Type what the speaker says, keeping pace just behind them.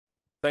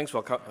Thanks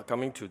for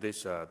coming to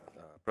this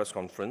press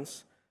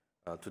conference.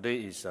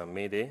 Today is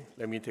May Day.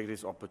 Let me take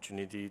this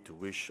opportunity to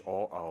wish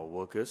all our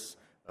workers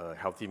a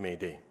healthy May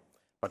Day,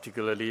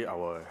 particularly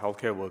our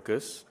healthcare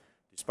workers.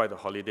 Despite the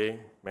holiday,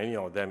 many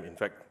of them, in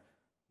fact,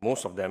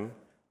 most of them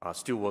are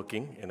still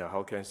working in the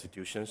healthcare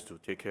institutions to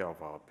take care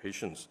of our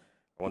patients.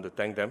 I want to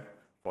thank them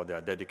for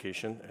their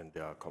dedication and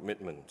their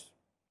commitment.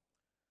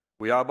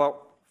 We are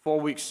about 4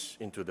 weeks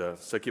into the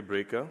circuit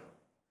breaker.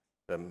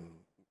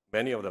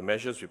 Many of the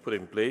measures we put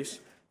in place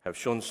have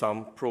shown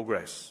some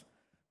progress.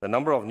 The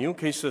number of new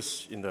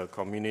cases in the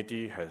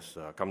community has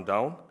come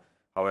down.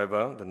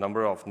 However, the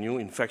number of new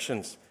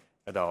infections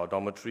at our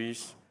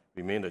dormitories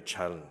remain a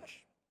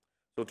challenge.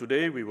 So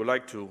today we would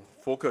like to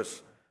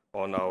focus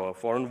on our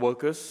foreign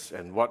workers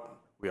and what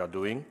we are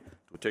doing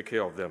to take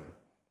care of them.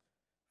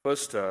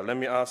 First, let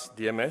me ask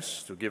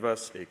DMS to give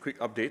us a quick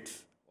update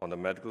on the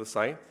medical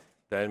side.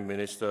 Then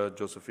Minister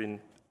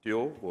Josephine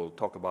Teo will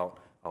talk about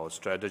our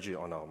strategy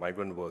on our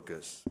migrant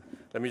workers.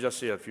 Let me just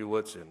say a few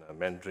words in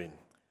Mandarin.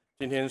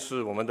 今天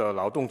是我们的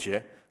劳动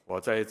节，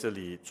我在这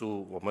里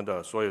祝我们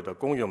的所有的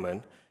工友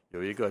们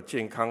有一个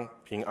健康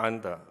平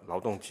安的劳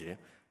动节，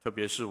特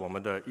别是我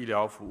们的医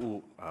疗服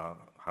务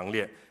行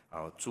列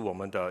祝我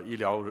们的医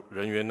疗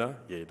人员呢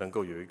也能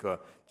够有一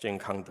个健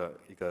康的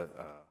一个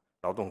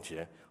劳动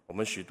节。我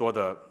们许多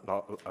的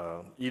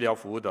医疗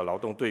服务的劳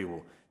动队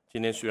伍，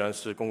今天虽然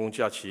是公共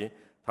假期，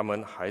他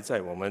们还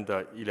在我们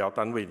的医疗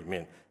单位里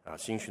面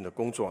辛勤的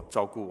工作，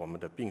照顾我们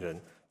的病人。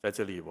在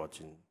这里，我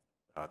仅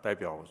代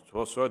表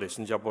所有的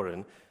新加坡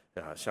人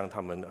向他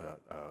们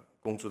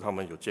恭祝他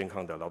们有健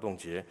康的劳动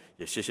节，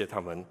也谢谢他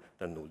们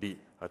的努力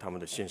和他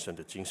们的献身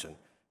的精神。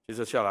接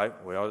着下来，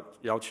我要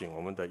邀请我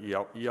们的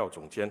医药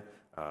总监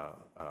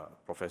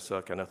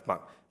Professor Kenneth Mark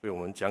为我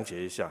们讲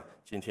解一下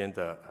今天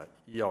的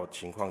医药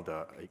情况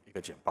的一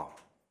个简报。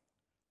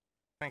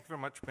Thank you very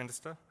much,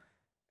 Minister.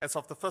 As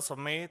of the 1st of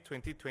May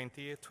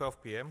 2020 at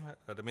 12 p.m.,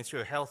 the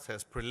Ministry of Health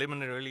has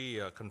preliminarily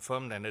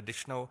confirmed an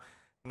additional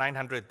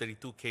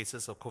 932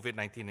 cases of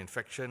COVID-19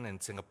 infection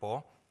in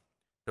Singapore.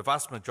 The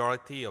vast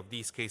majority of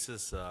these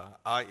cases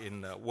are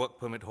in work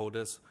permit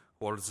holders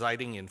who are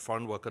residing in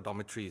foreign worker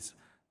dormitories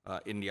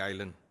in the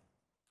island.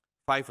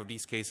 5 of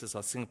these cases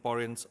are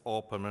Singaporeans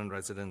or permanent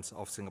residents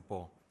of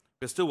Singapore.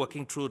 We're still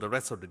working through the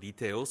rest of the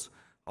details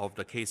of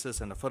the cases,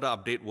 and a further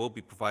update will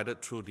be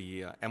provided through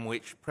the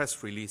MOH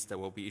press release that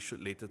will be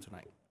issued later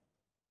tonight.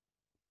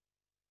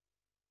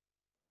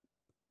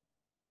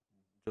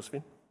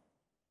 Josephine?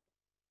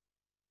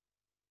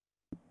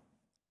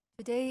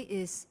 Today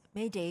is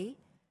May Day.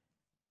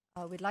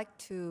 We'd like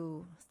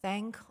to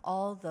thank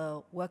all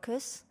the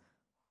workers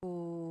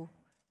who,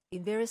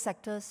 in various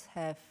sectors,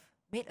 have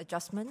made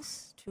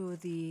adjustments to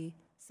the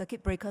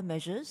circuit breaker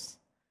measures.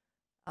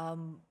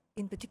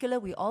 In particular,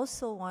 we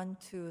also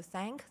want to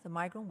thank the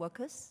migrant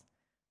workers,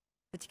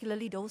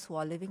 particularly those who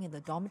are living in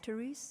the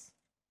dormitories.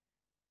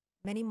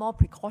 Many more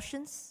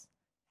precautions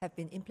have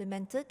been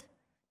implemented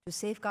to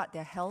safeguard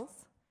their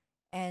health,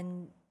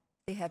 and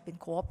they have been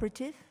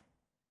cooperative.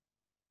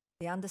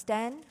 They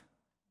understand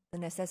the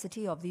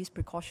necessity of these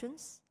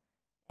precautions,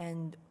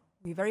 and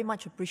we very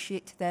much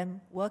appreciate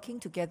them working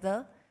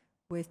together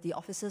with the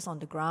officers on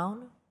the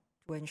ground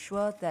to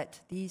ensure that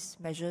these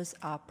measures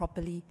are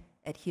properly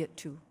adhered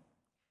to.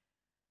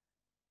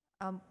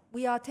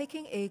 We are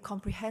taking a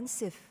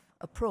comprehensive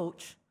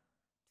approach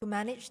to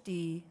manage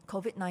the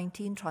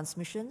COVID-19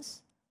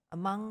 transmissions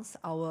amongst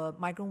our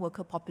migrant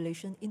worker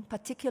population, in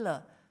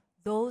particular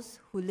those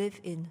who live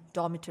in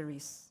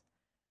dormitories.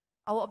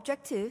 Our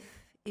objective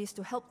is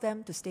to help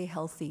them to stay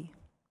healthy.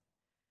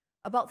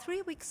 About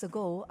 3 weeks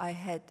ago, I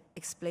had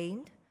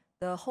explained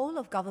the whole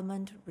of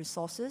government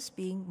resources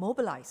being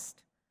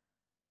mobilized.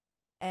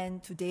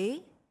 And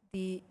today,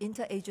 the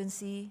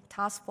interagency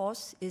task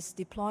force is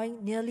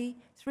deploying nearly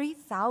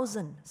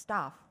 3,000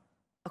 staff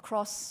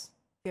across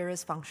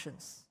various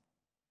functions.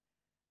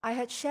 I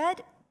had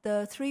shared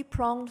the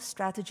 3-pronged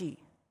strategy.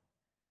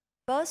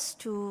 First,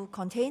 to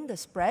contain the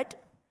spread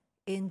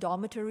in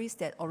dormitories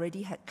that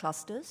already had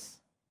clusters.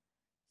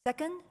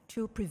 Second,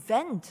 to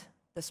prevent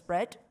the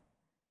spread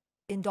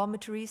in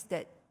dormitories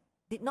that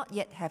did not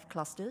yet have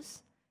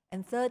clusters.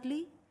 And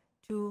thirdly,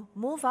 to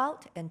move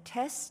out and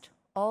test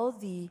all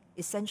the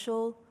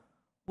essential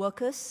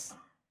workers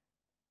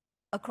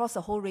across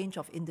a whole range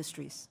of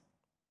industries.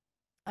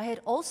 I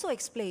had also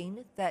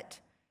explained that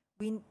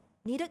we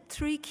needed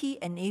 3 key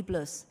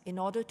enablers in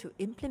order to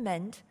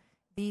implement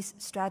these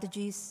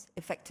strategies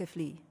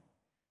effectively.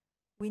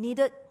 We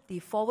needed the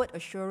forward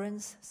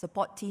assurance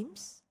support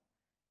teams,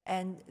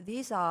 and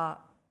these are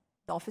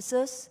the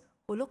officers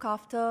who look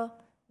after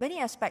many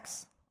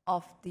aspects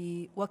of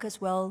the workers'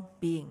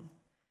 well-being.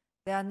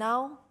 There are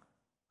now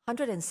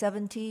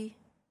 170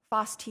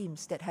 fast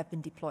teams that have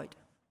been deployed.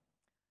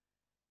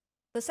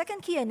 The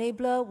second key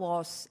enabler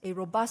was a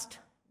robust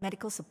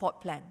medical support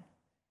plan.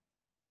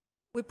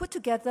 We put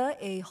together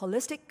a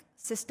holistic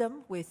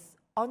system with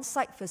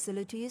on-site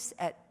facilities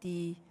at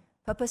the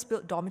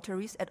purpose-built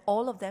dormitories at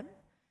all of them,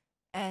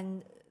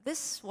 and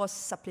this was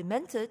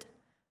supplemented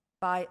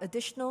by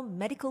additional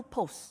medical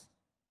posts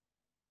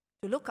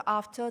to look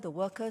after the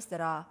workers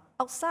that are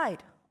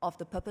outside of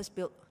the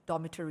purpose-built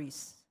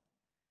dormitories.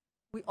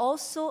 We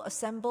also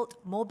assembled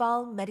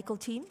mobile medical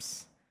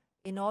teams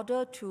in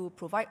order to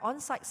provide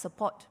on-site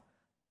support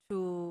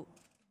to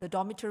the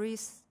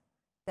dormitories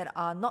that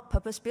are not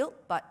purpose-built,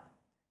 but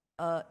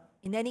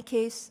in any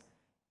case,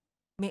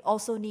 may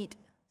also need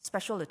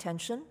special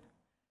attention.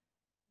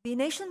 The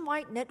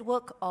nationwide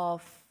network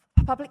of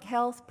public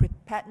health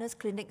preparedness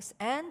clinics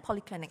and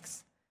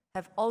polyclinics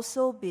have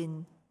also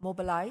been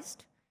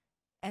mobilized,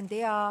 and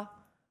they are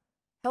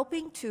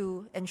helping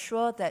to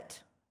ensure that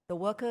the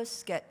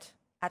workers get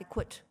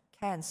adequate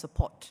care and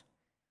support.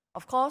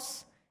 Of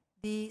course,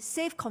 the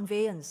safe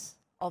conveyance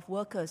of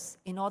workers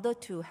in order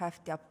to have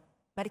their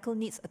medical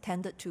needs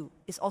attended to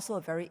is also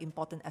a very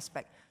important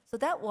aspect. So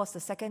that was the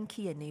second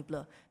key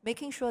enabler,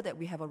 making sure that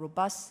we have a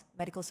robust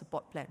medical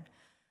support plan.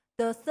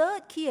 The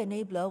third key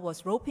enabler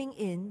was roping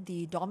in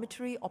the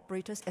dormitory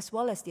operators as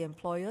well as the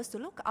employers to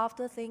look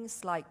after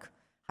things like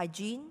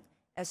hygiene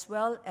as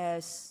well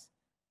as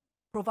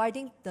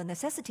providing the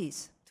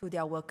necessities to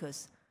their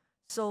workers.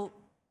 So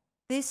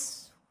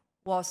this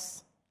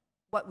was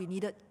what we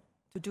needed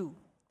to do.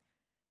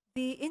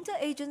 The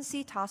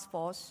interagency task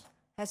force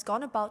has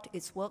gone about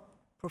its work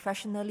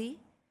professionally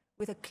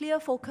with a clear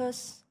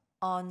focus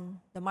on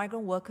the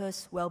migrant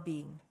workers'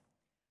 well-being.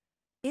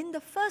 In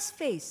the first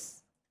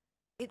phase,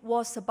 it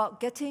was about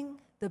getting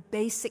the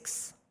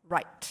basics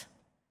right.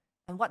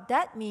 And what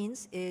that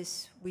means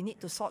is we need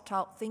to sort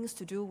out things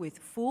to do with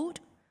food,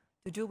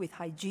 to do with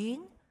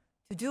hygiene,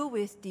 to do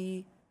with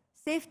the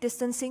safe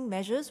distancing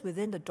measures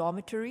within the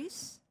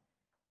dormitories.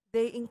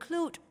 They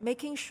include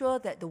making sure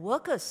that the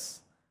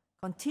workers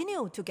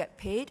continue to get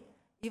paid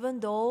even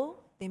though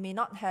they may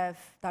not have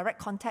direct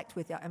contact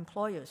with their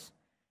employers.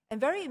 And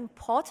very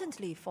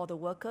importantly for the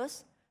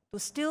workers, to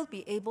still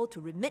be able to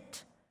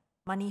remit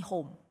money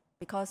home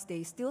because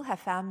they still have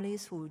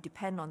families who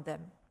depend on them.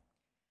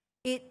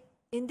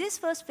 In this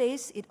first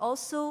phase, it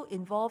also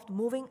involved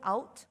moving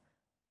out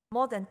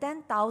more than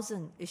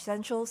 10,000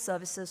 essential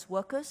services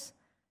workers,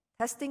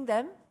 testing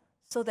them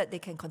so that they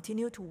can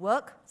continue to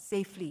work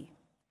safely.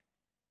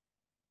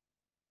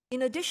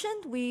 In addition,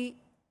 we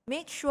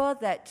made sure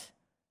that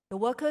the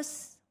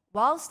workers,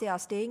 whilst they are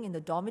staying in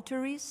the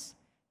dormitories,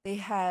 they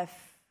have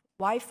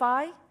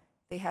Wi-Fi,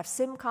 they have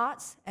SIM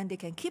cards, and they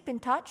can keep in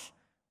touch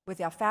with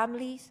their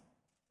families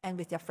and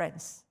with their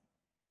friends.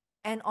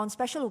 And on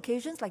special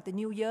occasions like the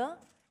New Year,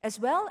 as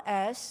well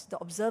as the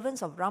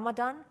observance of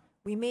Ramadan,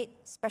 we made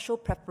special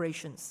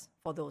preparations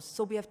for those.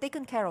 So we have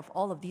taken care of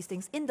all of these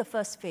things in the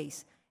first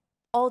phase,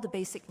 all the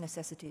basic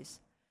necessities.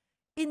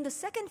 In the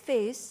second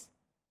phase,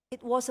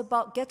 it was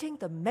about getting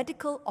the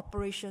medical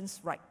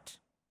operations right.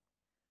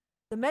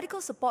 The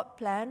medical support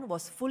plan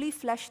was fully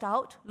fleshed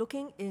out,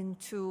 looking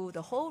into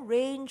the whole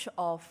range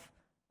of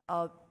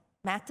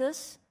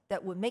matters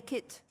that would make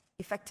it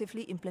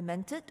effectively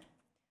implemented,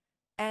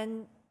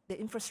 and the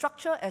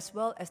infrastructure as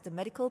well as the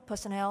medical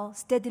personnel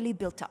steadily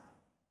built up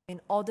in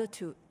order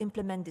to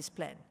implement this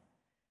plan.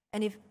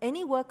 And if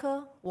any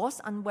worker was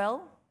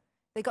unwell,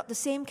 they got the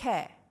same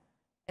care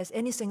as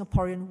any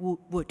Singaporean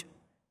would.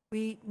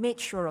 We made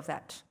sure of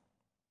that.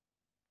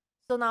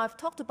 So now I've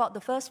talked about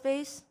the first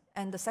phase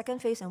and the second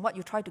phase and what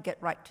you try to get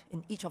right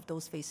in each of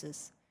those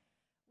phases.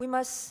 We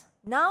must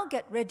now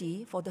get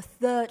ready for the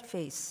third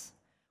phase,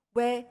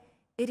 where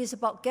it is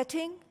about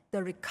getting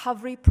the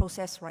recovery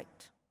process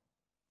right.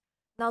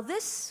 Now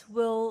this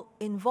will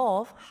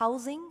involve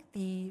housing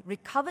the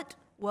recovered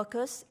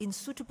workers in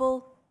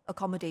suitable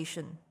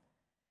accommodation.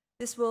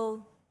 This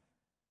will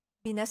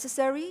be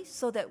necessary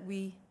so that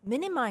we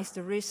minimize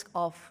the risk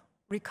of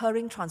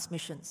recurring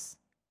transmissions.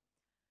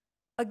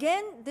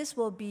 Again, this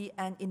will be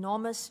an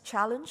enormous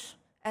challenge,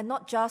 and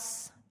not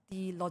just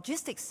the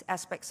logistics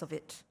aspects of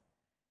it.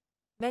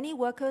 Many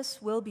workers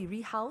will be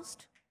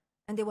rehoused,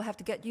 and they will have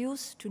to get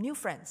used to new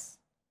friends.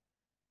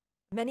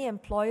 Many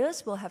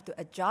employers will have to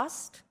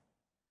adjust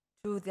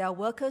to their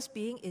workers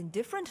being in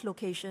different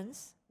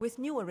locations with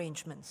new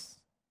arrangements.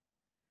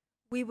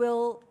 We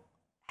will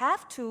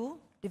have to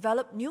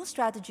develop new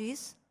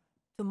strategies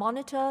to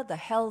monitor the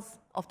health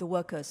of the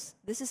workers.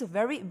 This is a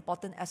very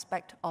important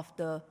aspect of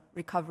the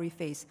recovery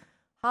phase.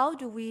 How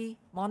do we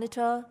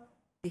monitor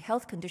the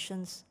health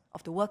conditions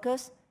of the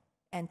workers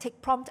and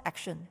take prompt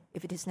action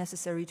if it is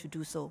necessary to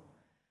do so?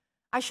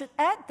 I should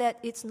add that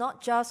it's not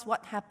just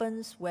what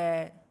happens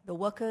where the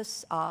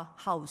workers are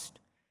housed.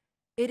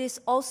 It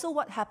is also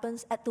what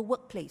happens at the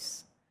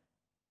workplace.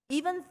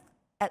 Even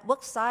at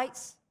work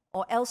sites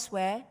or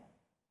elsewhere,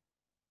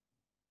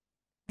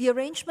 the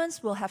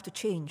arrangements will have to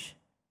change,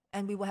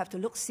 and we will have to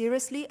look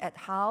seriously at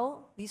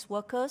how these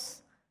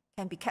workers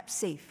can be kept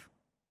safe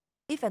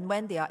if and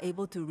when they are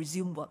able to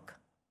resume work.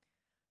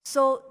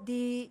 So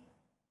the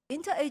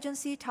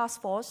interagency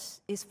task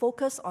force is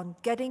focused on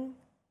getting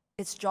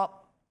its job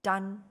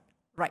done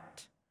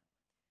right.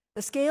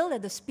 The scale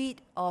and the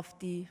speed of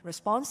the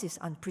response is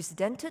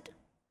unprecedented,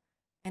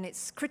 and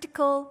it's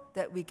critical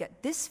that we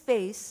get this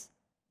phase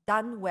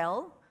done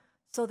well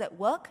so that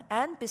work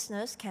and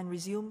business can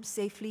resume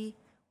safely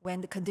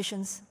when the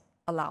conditions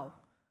allow.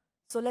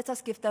 So let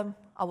us give them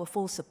our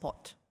full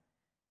support.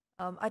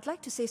 I'd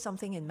like to say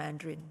something in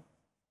Mandarin.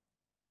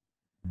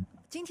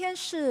 今天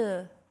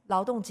是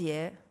劳动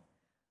节，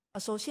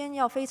首先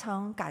要非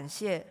常感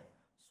谢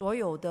所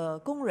有的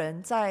工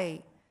人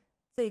在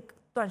这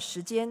段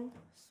时间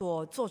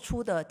所做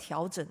出的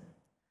调整。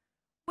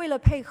为了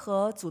配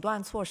合阻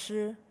断措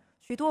施，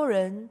许多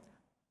人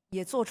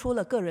也做出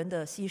了个人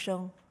的牺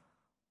牲，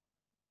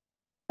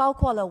包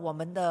括了我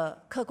们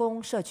的客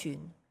工社群。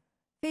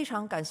非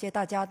常感谢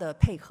大家的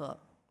配合。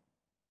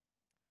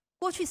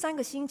过去3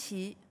个星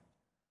期，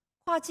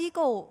跨机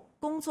构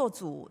工作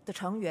组的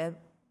成员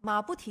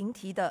马不停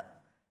蹄地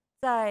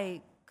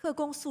在客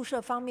工宿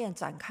舍方面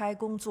展开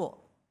工作，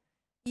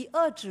以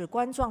遏制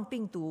冠状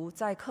病毒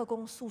在客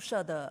工宿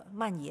舍的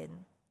蔓延。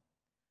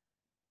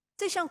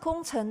这项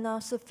工程呢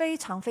是非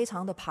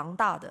常的庞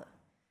大的，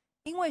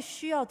因为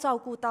需要照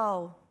顾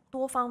到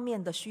多方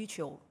面的需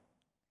求。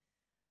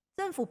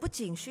政府不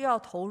仅需要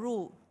投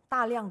入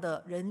大量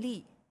的人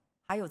力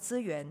还有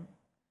资源，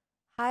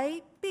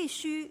还必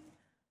须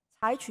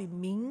采取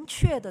明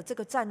确的这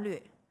个战略，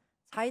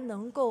才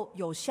能够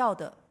有效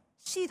的、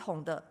系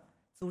统的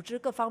组织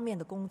各方面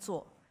的工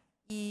作，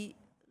以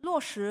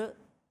落实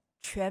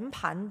全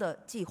盘的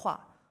计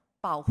划，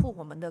保护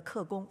我们的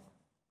客工。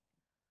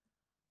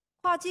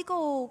跨机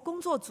构工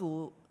作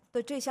组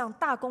的这项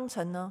大工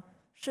程呢，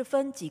是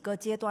分几个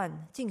阶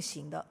段进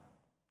行的。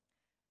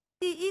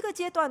第一个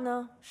阶段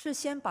呢，是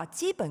先把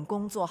基本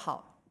功做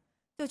好，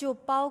这就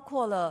包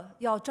括了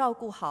要照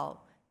顾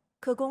好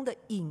客工的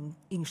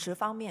饮食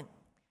方面，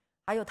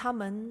还有他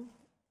们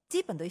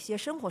基本的一些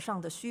生活上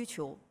的需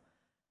求，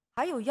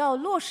还有要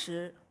落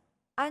实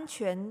安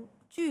全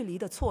距离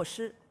的措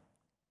施。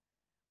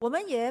我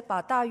们也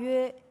把大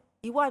约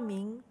1万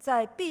名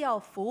在必要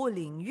服务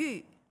领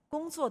域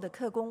工作的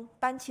客工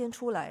搬迁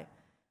出来，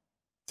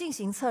进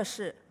行测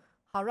试，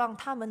好让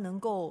他们能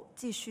够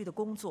继续的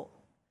工作，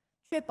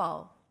确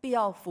保必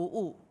要服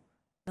务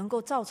能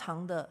够照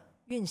常的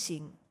运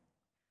行。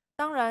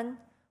当然，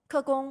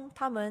客工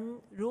他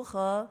们如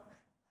何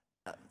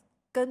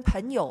跟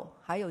朋友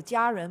还有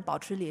家人保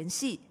持联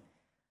系，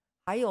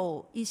还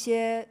有一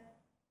些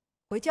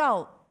回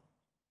教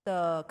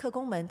的客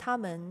工们，他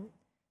们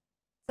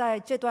在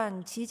这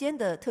段期间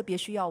的特别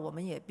需要，我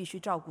们也必须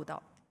照顾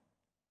到。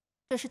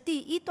这是第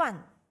一段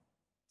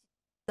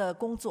的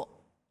工作，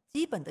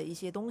基本的一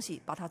些东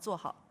西把它做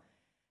好。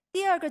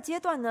第二个阶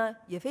段呢，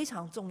也非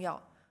常重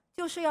要，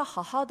就是要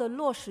好好的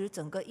落实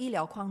整个医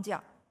疗框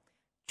架，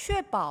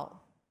确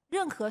保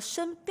任何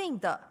生病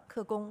的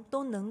客工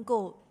都能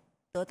够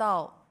得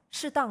到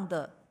适当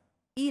的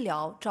医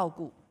疗照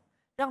顾，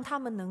让他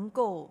们能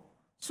够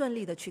顺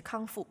利的去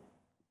康复。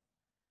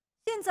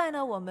现在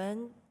呢，我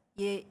们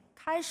也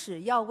开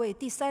始要为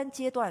第3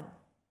阶段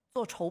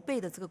做筹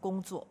备的这个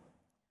工作。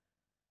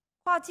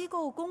跨机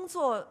构工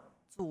作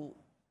组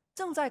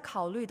正在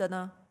考虑的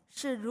呢，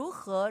是如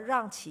何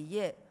让企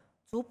业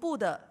逐步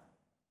的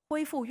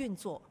恢复运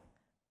作。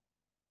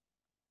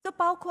这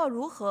包括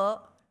如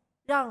何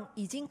让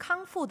已经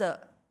康复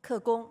的客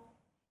工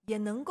也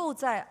能够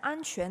在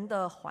安全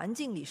的环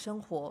境里生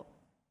活，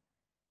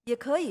也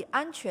可以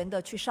安全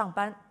的去上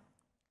班。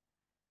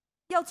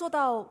要做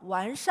到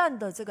完善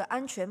的这个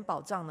安全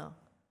保障呢，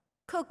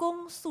客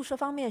工宿舍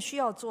方面需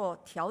要做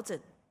调整。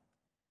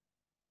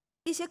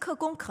一些客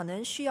工可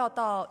能需要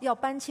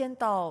搬迁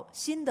到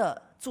新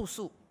的住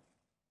宿，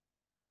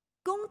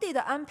工地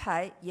的安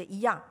排也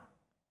一样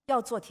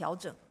要做调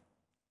整。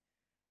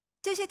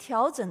这些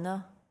调整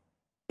呢，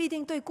必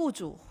定对雇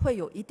主会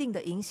有一定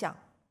的影响。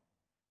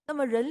那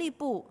么人力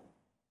部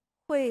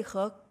会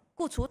和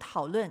雇主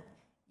讨论，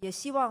也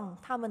希望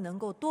他们能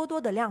够多多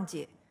的谅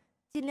解，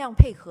尽量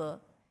配合，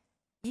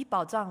以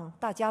保障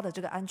大家的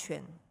这个安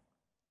全。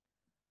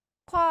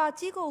跨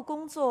机构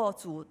工作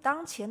组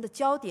当前的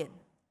焦点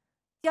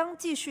将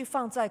继续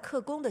放在客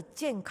工的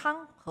健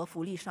康和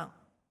福利上，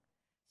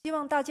希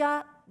望大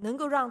家能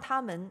够让他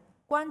们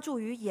关注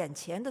于眼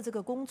前的这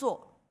个工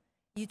作，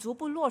以逐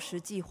步落实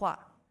计划，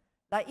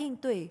来应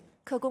对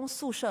客工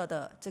宿舍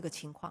的这个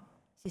情况。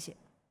谢谢。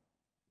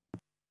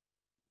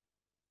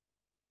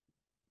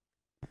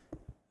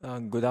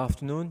Good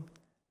afternoon.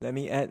 Let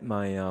me add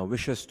my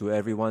wishes to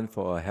everyone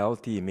for a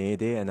healthy May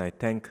Day, and I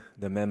thank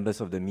the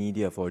members of the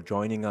media for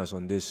joining us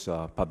on this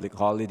public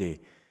holiday.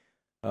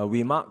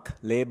 We mark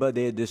Labor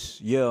Day this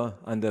year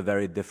under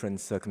very different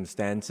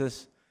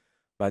circumstances,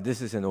 but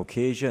this is an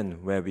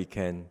occasion where we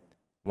can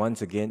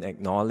once again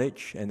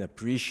acknowledge and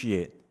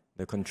appreciate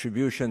the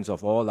contributions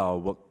of all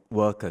our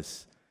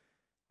workers.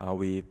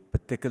 We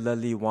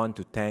particularly want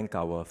to thank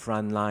our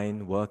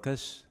frontline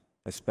workers,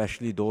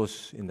 especially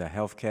those in the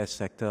healthcare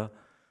sector,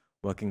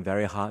 working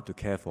very hard to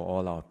care for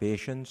all our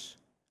patients.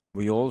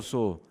 We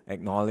also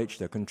acknowledge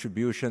the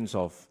contributions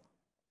of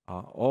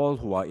all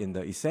who are in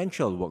the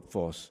essential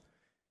workforce.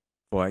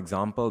 For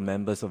example,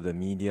 members of the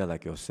media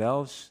like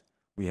yourselves.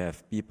 We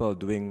have people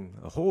doing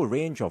a whole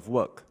range of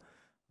work,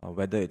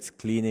 whether it's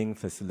cleaning,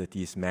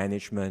 facilities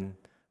management,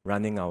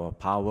 running our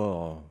power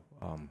or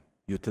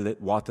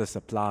water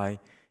supply,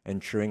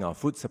 ensuring our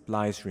food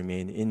supplies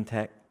remain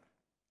intact,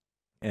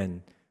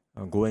 and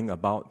going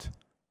about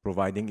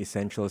providing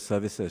essential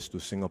services to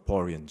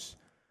Singaporeans.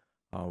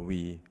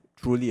 We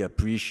truly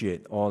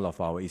appreciate all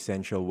of our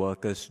essential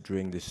workers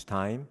during this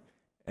time,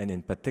 and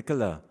in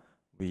particular,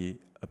 we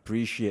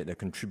appreciate the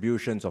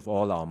contributions of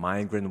all our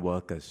migrant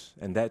workers.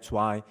 And that's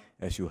why,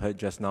 as you heard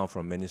just now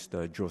from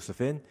Minister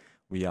Josephine,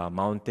 we are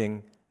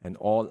mounting an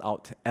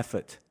all-out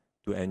effort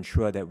to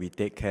ensure that we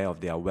take care of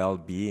their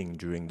well-being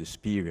during this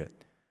period.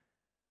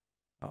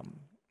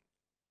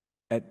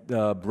 At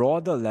the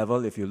broader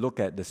level, if you look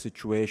at the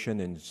situation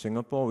in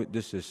Singapore,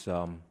 this is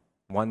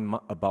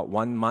about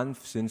 1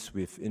 month since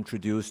we've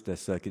introduced the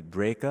circuit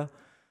breaker.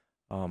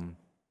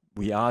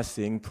 We are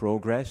seeing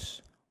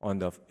progress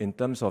in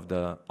terms of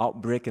the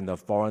outbreak in the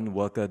foreign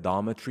worker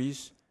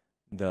dormitories.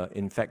 The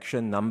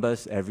infection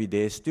numbers every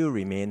day still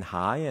remain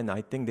high, and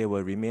I think they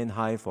will remain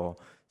high for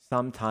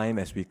some time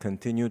as we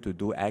continue to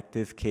do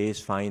active case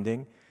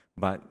finding.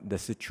 But the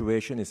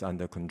situation is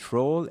under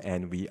control,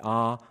 and we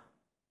are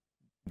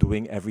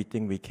doing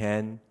everything we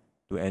can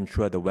to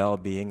ensure the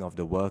well-being of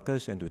the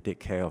workers and to take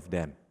care of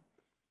them.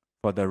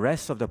 For the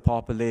rest of the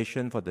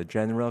population, for the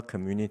general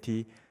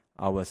community,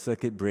 our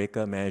circuit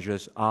breaker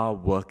measures are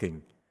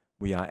working.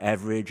 We are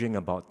averaging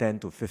about 10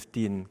 to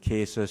 15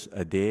 cases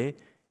a day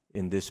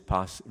in this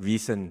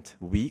recent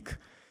week.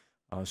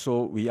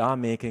 So we are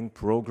making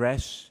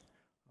progress,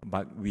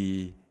 but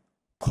we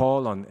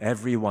call on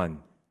everyone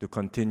to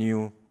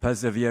continue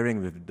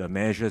persevering with the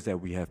measures that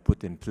we have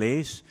put in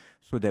place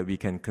so that we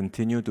can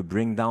continue to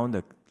bring down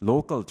the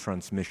local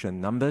transmission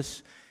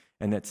numbers.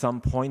 And at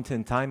some point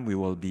in time, we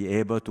will be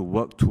able to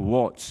work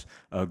towards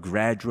a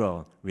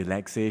gradual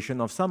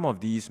relaxation of some of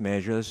these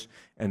measures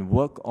and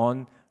work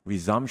on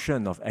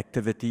resumption of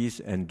activities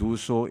and do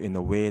so in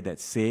a way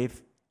that's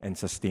safe and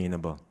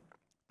sustainable.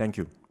 Thank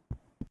you.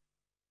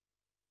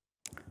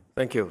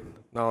 Thank you.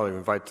 Now I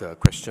invite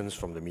questions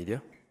from the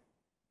media.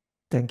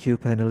 Thank you,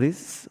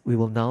 panelists. We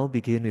will now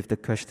begin with the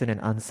question and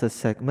answer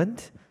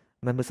segment.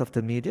 Members of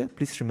the media,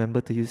 please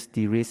remember to use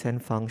the raise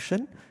hand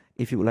function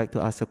if you would like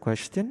to ask a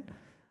question.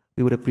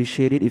 We would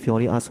appreciate it if you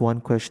only ask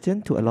one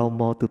question to allow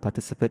more to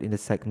participate in the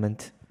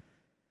segment.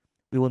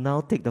 We will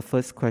now take the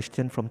first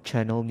question from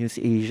Channel News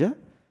Asia.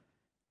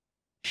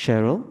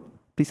 Cheryl,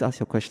 please ask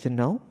your question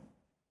now.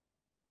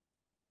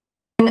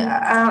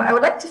 I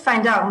would like to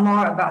find out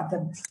more about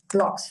the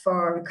blocks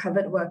for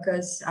recovered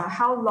workers.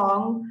 How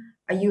long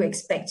are you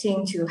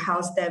expecting to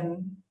house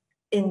them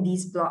in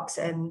these blocks,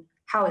 and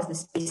how is the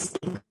space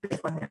included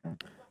for them?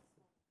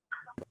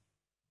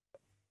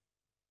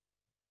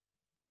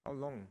 How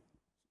long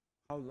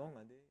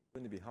are they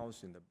going to be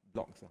housed in the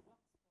blocks?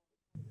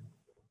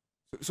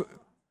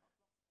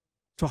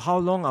 So how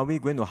long are we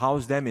going to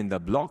house them in the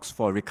blocks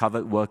for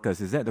recovered workers?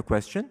 Is that the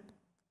question?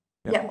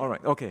 Yeah. All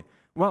right. Okay.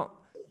 Well,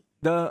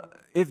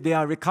 if they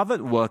are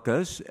recovered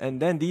workers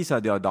and then these are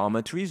their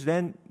dormitories,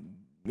 then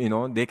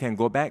they can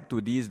go back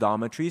to these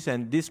dormitories,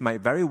 and this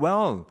might very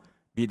well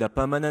be the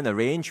permanent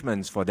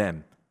arrangements for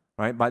them,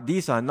 right? But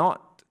these are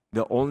not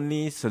the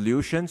only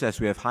solutions, as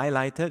we have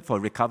highlighted, for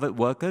recovered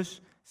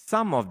workers.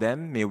 Some of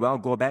them may well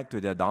go back to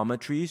their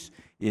dormitories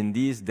in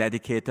these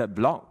dedicated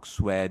blocks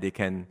where they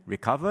can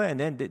recover, and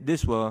then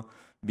this will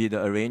be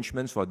the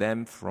arrangements for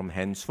them from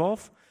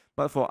henceforth.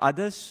 But for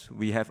others,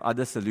 we have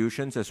other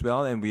solutions as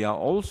well, and we are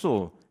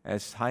also,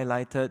 as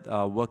highlighted,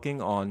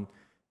 working on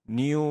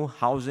new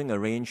housing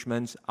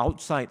arrangements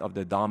outside of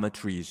the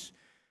dormitories.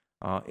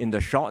 In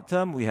the short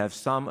term, we have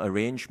some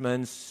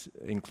arrangements,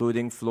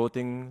 including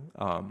floating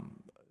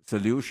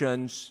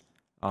solutions,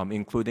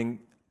 including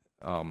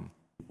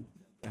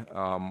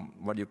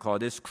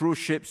cruise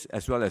ships,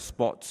 as well as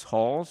sports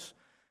halls.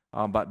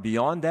 But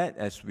beyond that,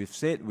 as we've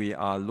said, we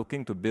are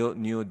looking to build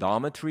new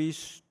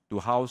dormitories to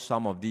house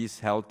some of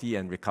these healthy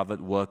and recovered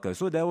workers.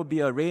 So there will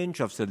be a range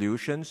of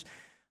solutions.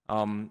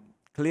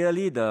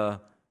 Clearly, the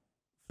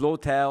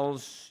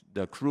flotels,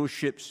 the cruise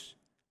ships,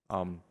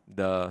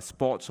 the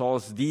sports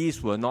halls,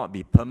 these will not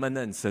be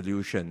permanent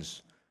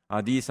solutions.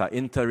 These are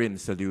interim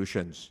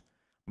solutions.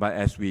 But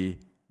as we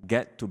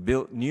get to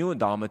build new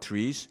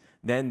dormitories,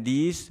 then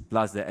these,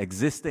 plus the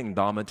existing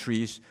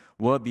dormitories,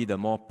 will be the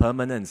more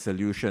permanent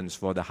solutions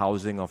for the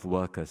housing of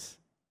workers.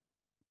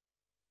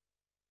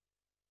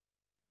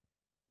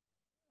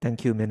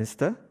 Thank you,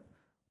 Minister.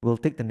 We'll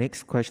take the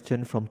next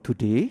question from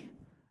Today.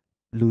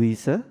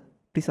 Louisa,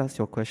 please ask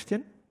your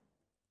question.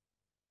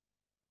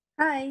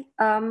 Hi,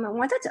 I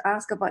wanted to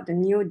ask about the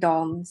new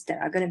dorms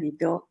that are going to be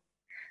built.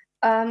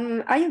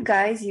 Are you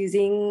guys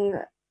using,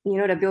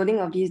 the building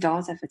of these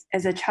dorms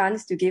as a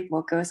chance to give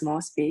workers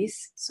more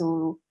space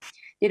so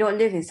they don't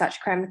live in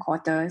such cramped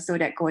quarters, so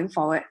that going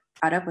forward,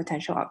 other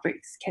potential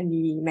outbreaks can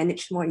be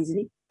managed more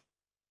easily?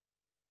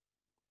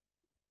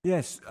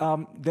 Yes,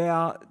 there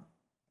are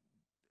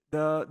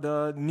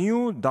the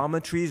new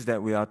dormitories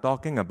that we are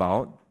talking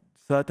about.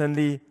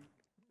 Certainly,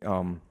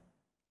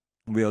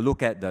 we'll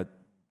look at the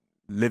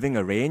living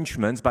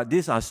arrangements, but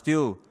these are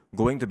still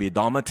going to be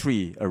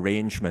dormitory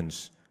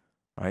arrangements.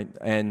 right?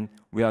 And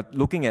we are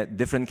looking at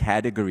different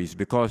categories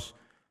because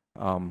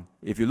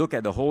if you look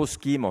at the whole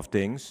scheme of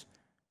things,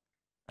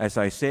 as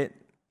I said,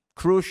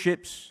 cruise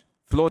ships,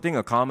 floating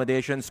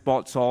accommodation,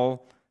 sports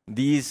hall,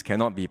 these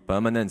cannot be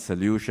permanent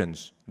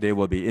solutions. They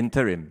will be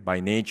interim by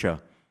nature.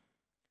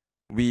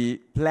 We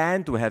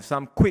plan to have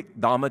some quick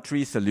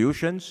dormitory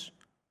solutions.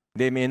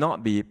 They may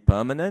not be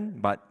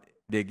permanent, but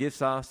they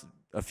give us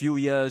a few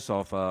years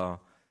of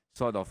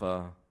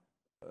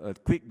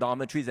quick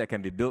dormitories that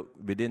can be built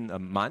within a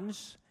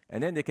month,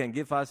 and then they can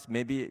give us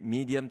maybe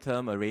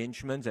medium-term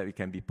arrangements that we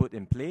can be put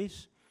in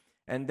place,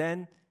 and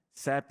then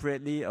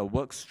separately a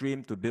work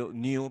stream to build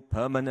new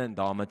permanent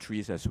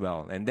dormitories as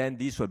well. And then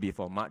these will be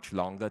for much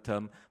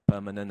longer-term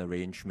permanent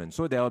arrangements.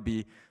 So there will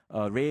be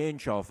a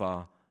range of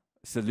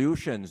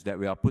solutions that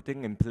we are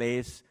putting in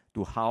place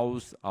to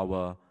house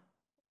our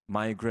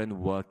migrant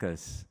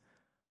workers.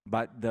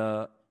 But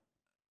the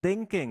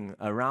thinking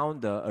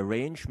around the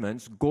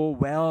arrangements go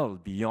well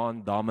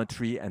beyond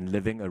dormitory and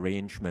living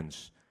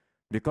arrangements.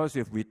 Because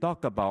if we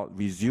talk about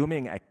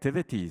resuming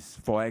activities,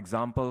 for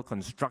example,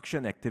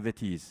 construction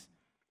activities,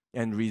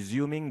 and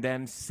resuming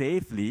them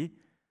safely,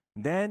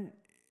 then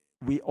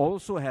we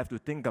also have to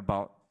think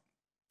about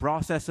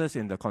processes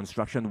in the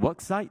construction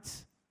work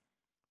sites.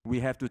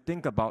 We have to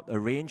think about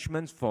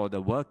arrangements for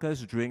the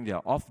workers during their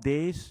off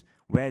days,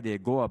 where they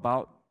go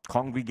about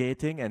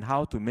congregating and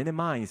how to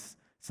minimize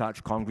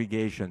such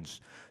congregations.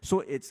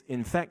 So it's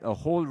in fact a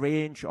whole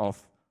range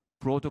of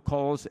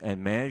protocols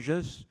and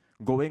measures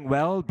going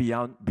well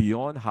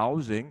beyond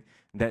housing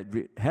that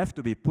have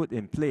to be put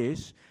in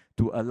place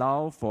to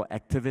allow for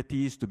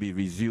activities to be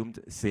resumed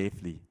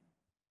safely.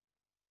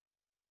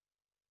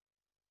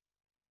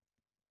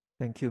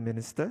 Thank you,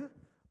 Minister.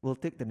 We'll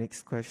take the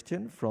next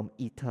question from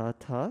Ita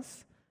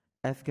Tas.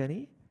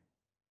 Evgeny,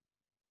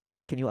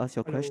 can you ask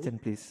your question,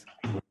 please?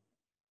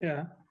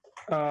 Yeah.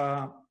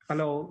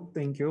 Hello.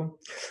 Thank you.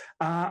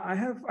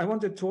 I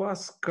wanted to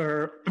ask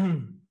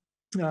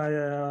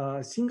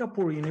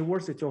Singapore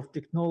University of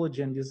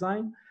Technology and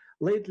Design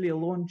lately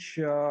launched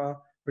a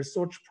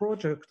research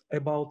project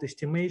about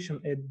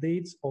estimation at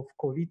dates of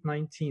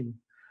COVID-19.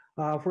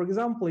 For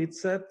example, it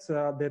said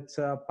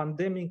that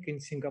pandemic in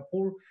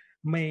Singapore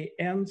may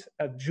end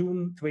at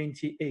June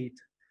 28.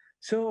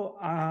 So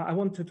I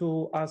wanted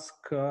to ask,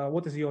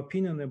 what is your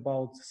opinion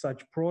about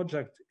such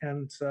project,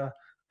 and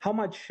how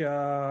much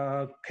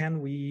can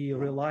we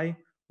rely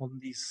on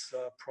this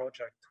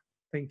project?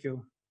 Thank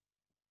you.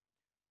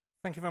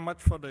 Thank you very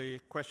much for the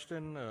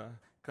question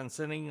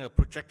concerning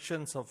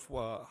projections of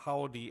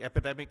how the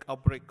epidemic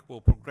outbreak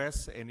will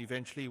progress and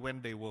eventually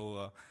when they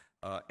will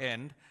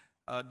end.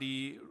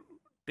 The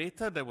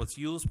data that was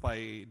used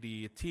by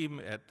the team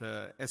at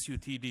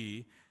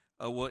SUTD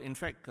were in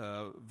fact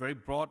very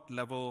broad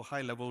level,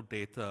 high level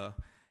data,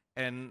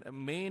 and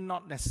may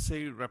not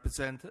necessarily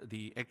represent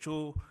the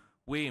actual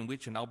way in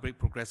which an outbreak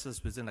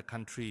progresses within a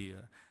country.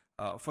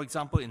 For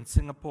example, in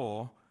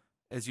Singapore,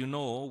 as you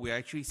know, we're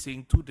actually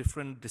seeing two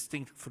different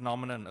distinct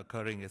phenomena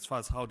occurring as far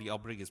as how the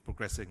outbreak is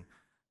progressing.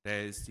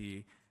 There is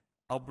the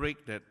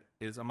outbreak that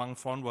is among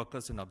foreign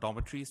workers in our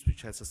dormitories,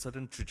 which has a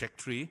certain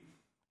trajectory,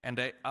 and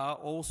there are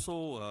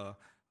also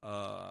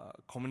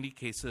community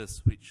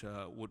cases which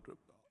would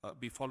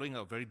be following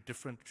a very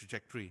different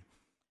trajectory.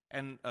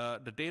 And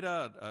the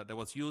data that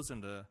was used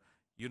in the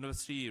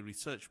university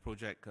research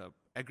project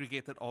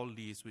aggregated all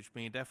these, which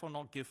may therefore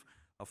not give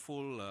a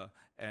full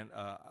and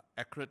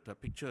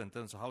accurate picture in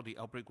terms of how the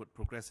outbreak would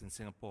progress in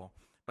Singapore.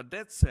 But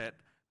that said,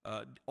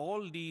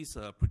 all these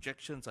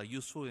projections are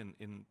useful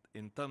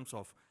in terms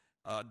of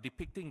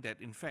depicting that,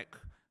 in fact,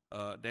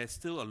 there's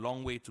still a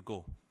long way to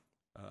go.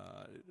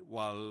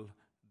 While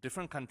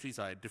different countries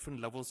are at different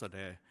levels of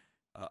their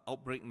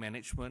outbreak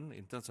management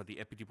in terms of the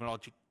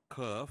epidemiologic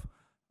curve,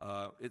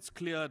 it's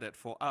clear that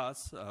for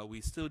us,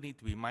 we still need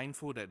to be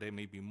mindful that there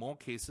may be more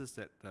cases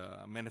that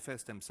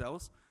manifest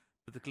themselves,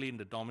 particularly in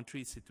the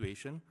dormitory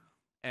situation.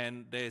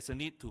 And there is a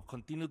need to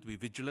continue to be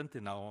vigilant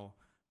in our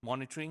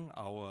monitoring,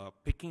 our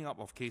picking up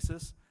of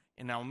cases,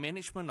 in our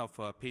management of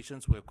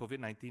patients with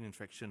COVID-19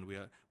 infection. We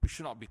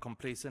should not be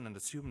complacent and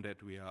assume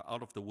that we are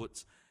out of the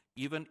woods,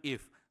 even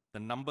if the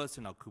numbers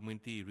in our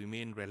community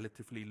remain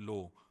relatively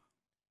low.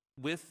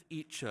 With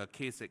each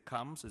case that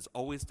comes, there's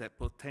always that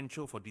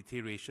potential for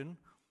deterioration,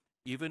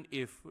 even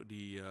if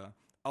the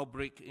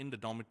outbreak in the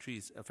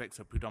dormitories affects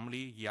a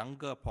predominantly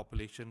younger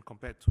population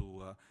compared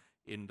to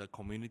in the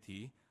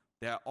community.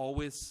 There are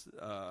always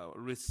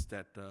risks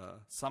that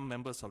some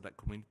members of that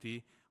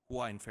community who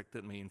are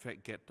infected may in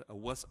fact get a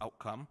worse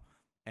outcome,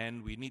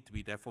 and we need to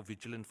be therefore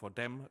vigilant for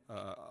them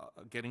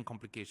getting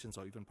complications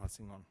or even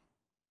passing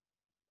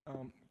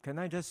on. Can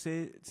I just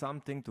say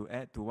something to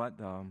add to what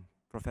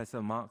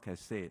Professor Mark has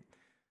said?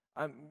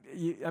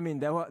 I mean,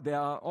 there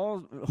are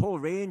a whole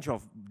range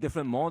of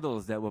different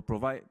models that will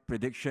provide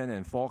prediction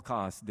and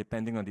forecast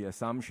depending on the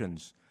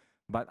assumptions.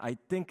 But I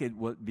think it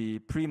would be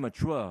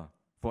premature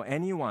for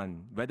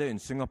anyone, whether in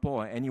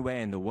Singapore or anywhere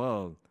in the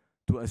world,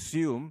 to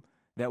assume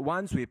that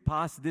once we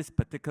pass this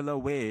particular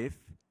wave,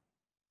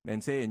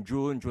 and say in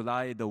June,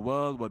 July, the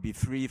world will be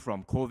free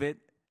from COVID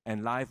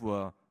and life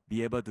will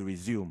be able to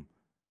resume.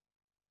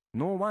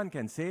 No one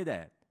can say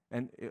that.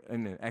 And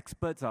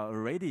experts are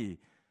already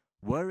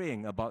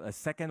worrying about a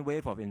second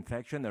wave of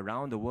infection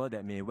around the world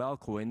that may well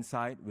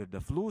coincide with the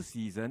flu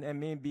season and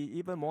may be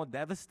even more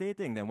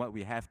devastating than what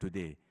we have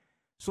today.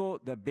 So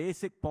the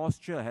basic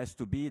posture has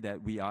to be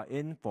that we are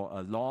in for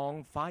a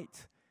long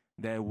fight.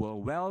 There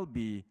will well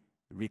be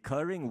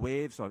recurring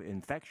waves of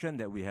infection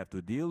that we have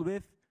to deal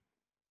with.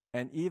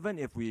 And even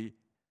if we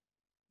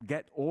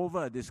get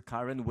over this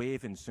current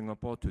wave in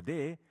Singapore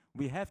today,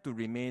 we have to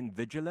remain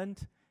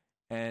vigilant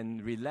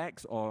and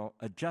relax or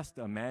adjust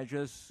our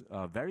measures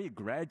very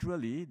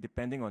gradually,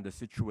 depending on the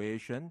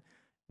situation,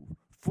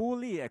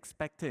 fully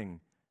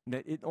expecting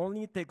that it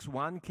only takes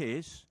one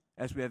case,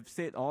 as we have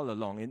said all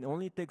along, it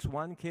only takes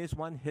one case,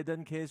 one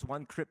hidden case,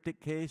 one cryptic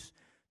case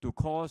to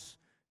cause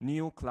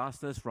new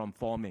clusters from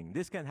forming.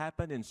 This can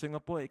happen in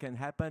Singapore, it can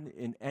happen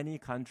in any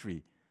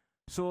country.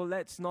 So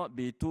let's not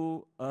be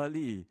too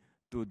early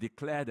to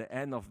declare the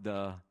end of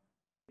the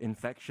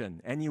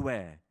infection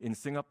anywhere in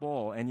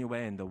Singapore or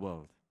anywhere in the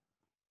world.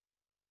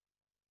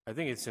 I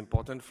think it's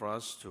important for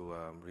us to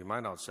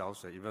remind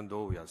ourselves that even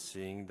though we are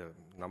seeing the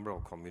number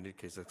of community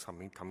cases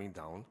coming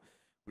down,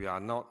 we are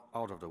not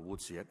out of the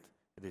woods yet.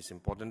 It is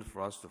important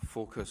for us to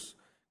focus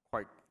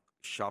quite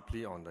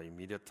sharply on the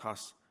immediate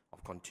task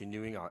of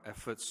continuing our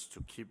efforts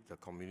to keep the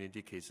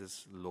community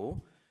cases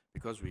low,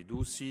 because we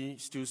do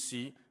still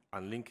see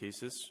unlinked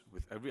cases.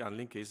 With every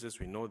unlinked cases,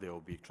 we know there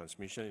will be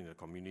transmission in the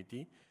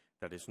community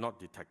that is not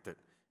detected.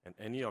 And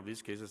any of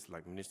these cases,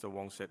 like Minister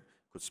Wong said,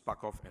 could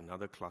spark off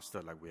another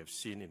cluster like we have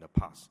seen in the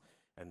past.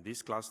 And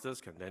these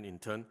clusters can then in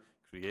turn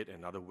create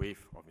another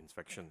wave of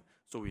infection.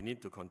 So we need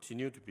to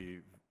continue to be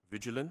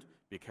vigilant,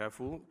 be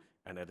careful,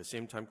 and at the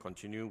same time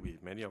continue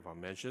with many of our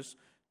measures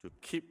to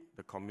keep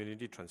the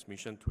community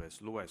transmission to as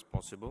low as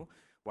possible,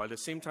 while at the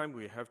same time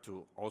we have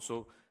to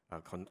also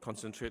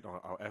concentrate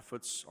on our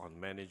efforts on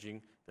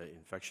managing the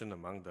infection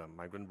among the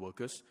migrant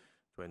workers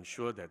to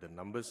ensure that the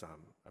numbers are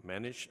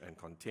managed and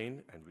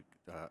contained, and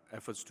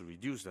efforts to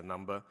reduce the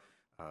number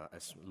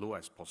as low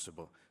as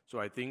possible. So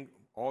I think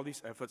all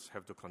these efforts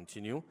have to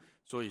continue.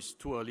 So it's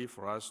too early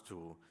for us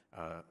to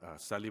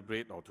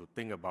celebrate or to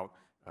think about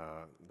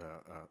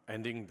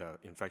ending the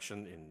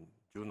infection in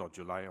June or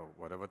July or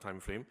whatever time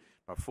frame,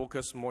 but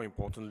focus more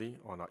importantly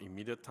on our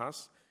immediate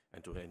tasks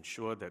and to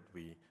ensure that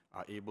we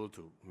are able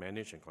to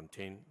manage and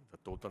contain the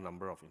total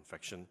number of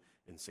infection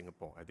in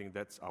Singapore. I think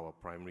that's our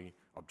primary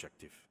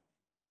objective.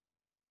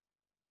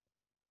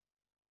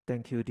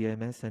 Thank you,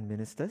 DMS and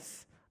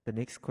ministers. The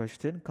next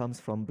question comes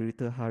from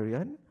Berita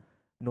Harian.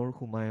 Nur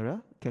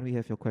Humaira, can we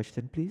have your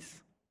question,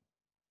 please?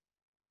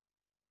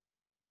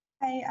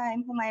 Hi,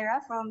 I'm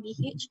Humaira from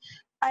BH.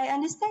 I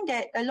understand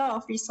that a lot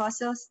of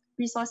resources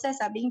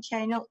are being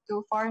channeled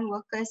to foreign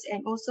workers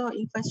and also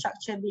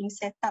infrastructure being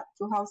set up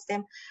to house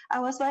them. I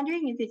was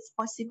wondering if it's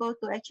possible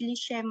to actually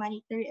share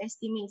monetary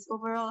estimates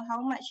overall,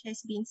 how much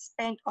has been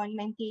spent on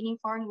maintaining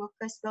foreign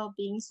workers'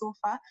 well-being so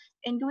far,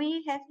 and do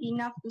we have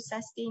enough to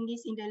sustain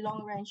this in the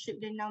long run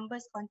should the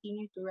numbers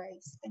continue to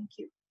rise? Thank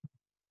you.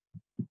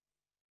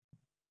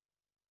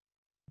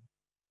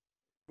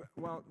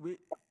 Well,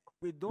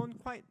 we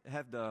don't quite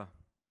have the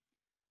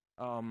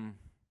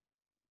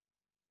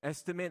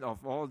estimate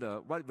of all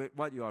the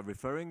what you are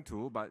referring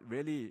to, but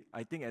really,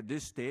 I think at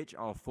this stage,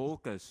 our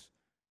focus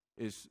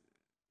is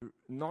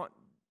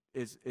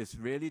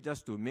really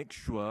just to make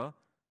sure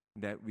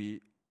that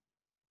we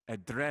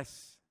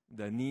address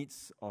the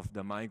needs of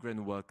the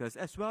migrant workers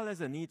as well as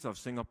the needs of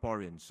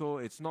Singaporeans. So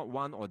it's not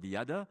one or the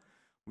other.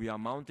 We are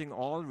mounting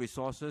all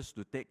resources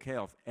to take care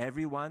of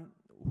everyone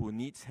who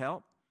needs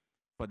help.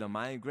 For the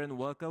migrant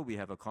worker, we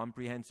have a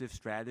comprehensive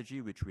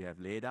strategy which we have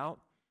laid out.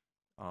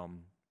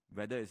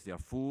 Whether it's their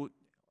food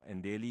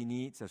and daily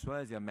needs, as well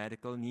as their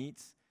medical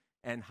needs,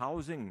 and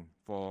housing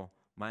for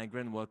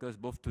migrant workers,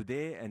 both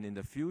today and in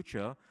the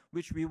future,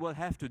 which we will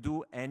have to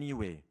do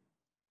anyway.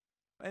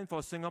 And for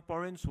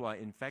Singaporeans who are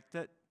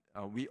infected,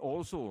 we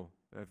also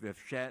have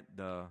shared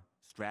the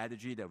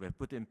strategy that we've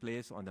put in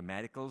place on the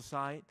medical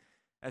side,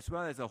 as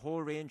well as a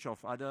whole range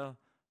of other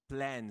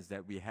plans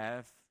that we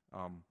have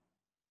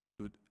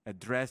to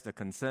address the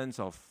concerns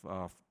of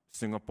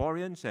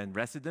Singaporeans and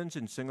residents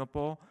in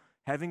Singapore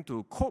having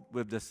to cope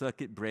with the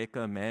circuit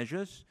breaker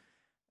measures.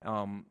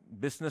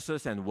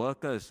 Businesses and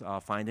workers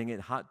are finding it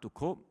hard to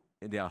cope.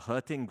 They are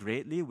hurting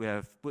greatly. We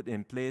have put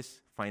in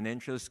place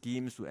financial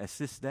schemes to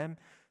assist them.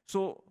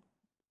 So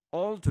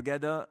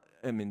altogether,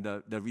 I mean,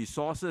 the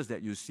resources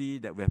that you see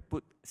that we have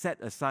set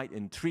aside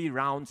in 3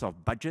 rounds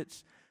of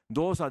budgets,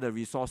 those are the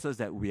resources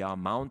that we are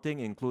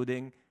mounting,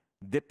 including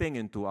dipping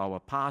into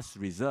our past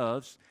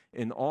reserves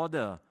in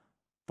order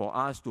for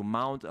us to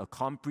mount a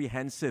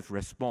comprehensive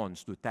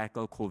response to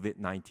tackle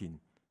COVID-19.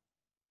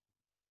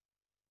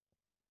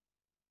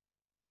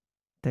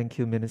 Thank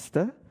you,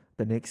 Minister.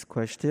 The next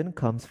question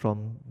comes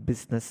from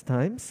Business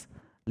Times.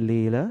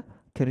 Leila,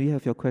 can we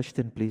have your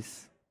question,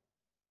 please?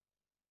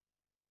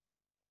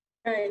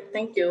 All right,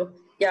 thank you.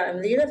 Yeah,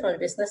 I'm Leela from the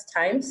Business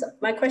Times.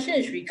 My question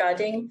is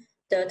regarding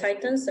the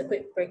tightened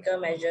circuit breaker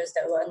measures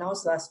that were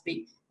announced last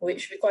week,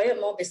 which required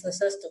more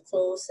businesses to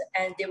close,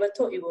 and they were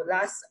told it would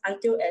last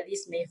until at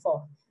least May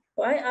 4th.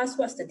 Will I ask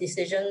what's the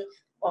decision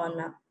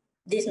on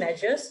these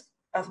measures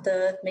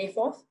after May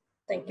 4th?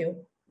 Thank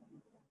you.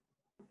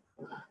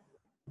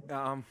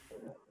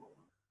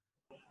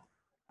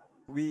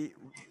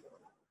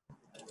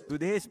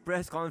 Today's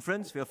press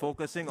conference, we are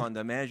focusing on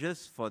the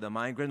measures for the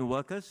migrant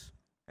workers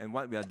and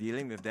what we are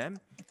dealing with them.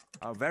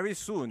 Very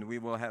soon, we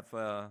will have,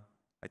 I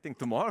think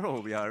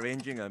tomorrow, we are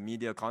arranging a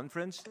media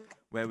conference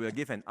where we'll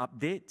give an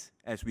update,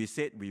 as we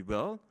said we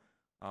will.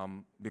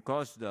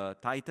 Because the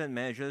tightened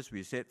measures,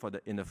 we said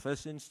in the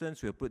first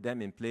instance, we'll put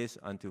them in place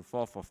until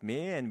 4th of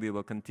May, and we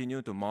will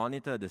continue to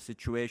monitor the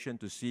situation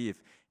to see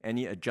if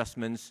any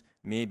adjustments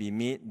may be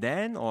made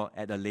then or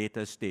at a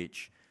later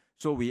stage.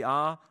 So we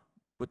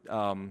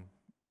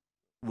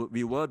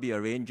will be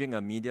arranging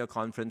a media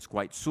conference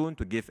quite soon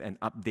to give an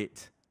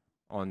update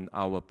on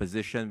our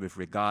position with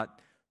regard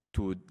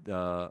to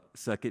the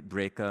circuit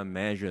breaker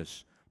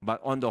measures. But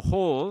on the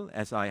whole,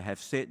 as I have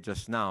said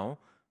just now,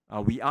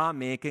 we are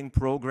making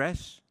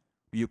progress.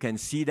 You can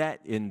see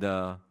that in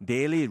the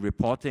daily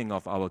reporting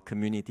of our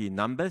community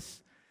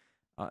numbers.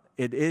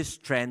 It is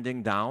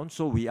trending down,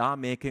 so we are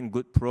making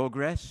good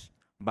progress,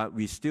 but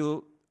we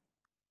still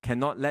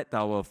cannot let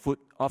our foot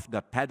off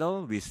the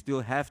pedal. We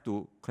still have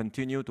to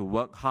continue to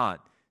work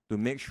hard to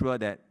make sure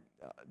that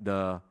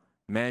the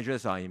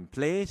measures are in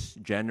place.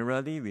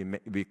 Generally,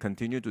 we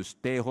continue to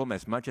stay home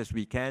as much as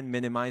we can,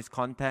 minimize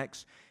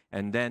contacts,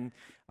 and then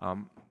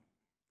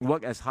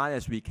work as hard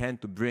as we can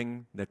to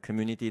bring the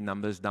community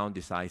numbers down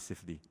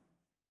decisively.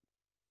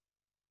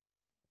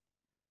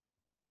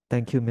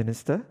 Thank you,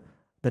 Minister.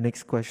 The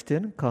next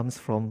question comes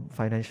from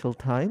Financial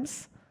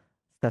Times.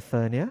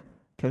 Stephania,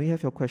 can we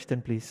have your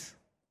question, please?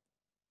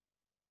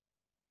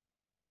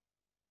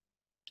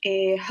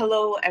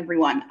 Hello,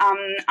 everyone.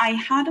 I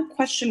had a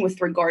question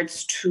with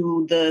regards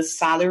to the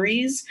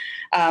salaries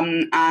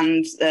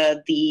and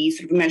the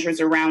sort of measures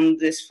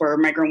around this for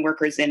migrant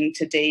workers in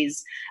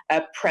today's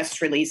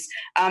press release.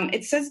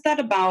 It says that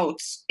about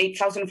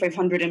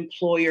 8,500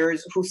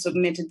 employers who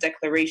submitted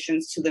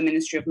declarations to the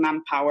Ministry of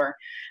Manpower,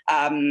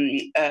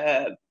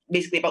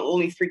 basically about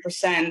only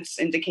 3%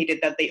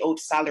 indicated that they owed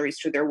salaries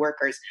to their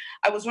workers.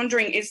 I was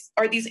wondering,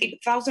 are these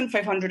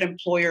 8,500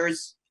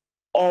 employers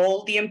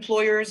all the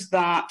employers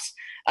that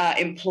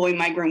employ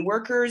migrant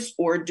workers,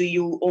 or do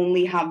you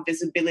only have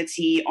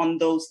visibility on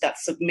those that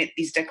submit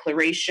these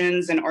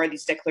declarations, and are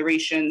these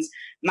declarations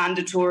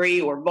mandatory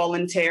or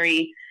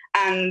voluntary?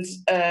 And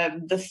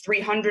the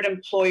 300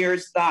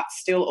 employers that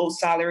still owe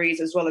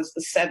salaries, as well as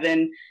the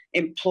 7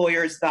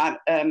 employers that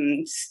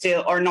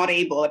still are not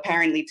able,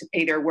 apparently, to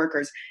pay their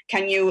workers,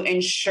 can you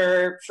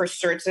ensure for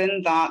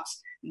certain that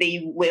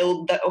the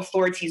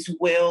authorities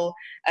will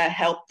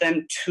help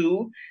them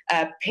to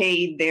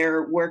pay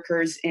their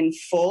workers in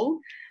full?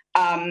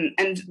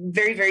 And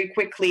very, very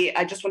quickly,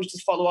 I just wanted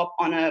to follow up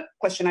on a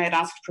question I had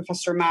asked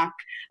Professor Mack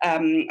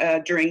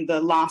during the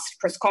last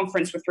press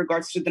conference with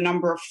regards to the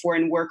number of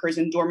foreign workers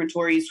in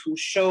dormitories who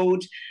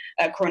showed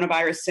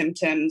coronavirus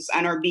symptoms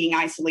and are being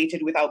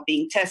isolated without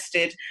being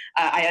tested.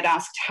 I had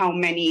asked how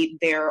many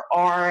there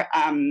are,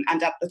 and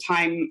at the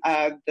time,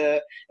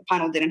 the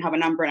panel didn't have a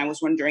number, and I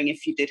was wondering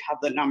if you did have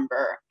the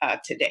number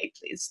today,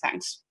 please.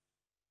 Thanks.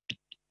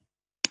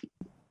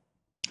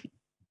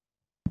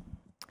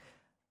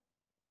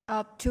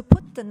 To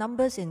put the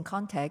numbers in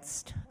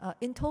context,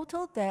 in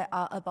total, there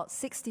are about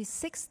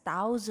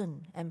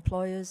 66,000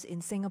 employers in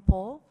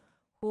Singapore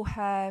who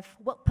have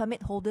work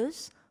permit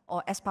holders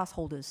or S-Pass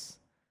holders.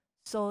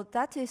 So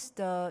that is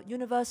the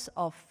universe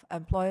of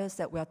employers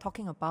that we are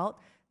talking about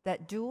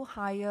that do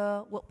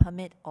hire work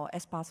permit or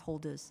S-Pass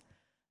holders.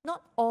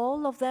 Not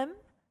all of them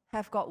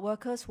have got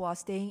workers who are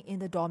staying in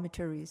the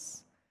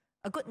dormitories.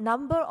 A good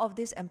number of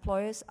these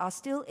employers are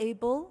still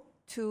able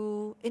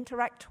to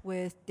interact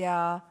with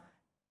their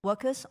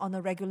workers on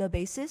a regular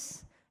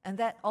basis, and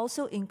that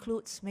also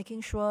includes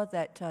making sure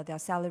that their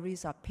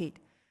salaries are paid.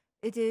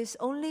 It is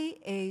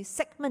only a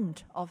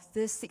segment of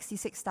this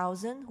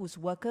 66,000 whose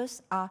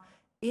workers are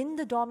in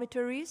the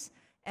dormitories,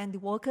 and the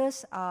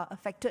workers are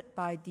affected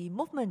by the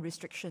movement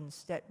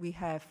restrictions that we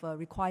have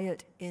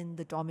required in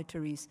the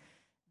dormitories.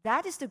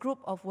 That is the group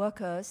of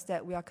workers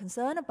that we are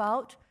concerned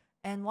about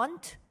and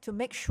want to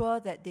make sure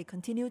that they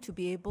continue to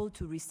be able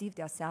to receive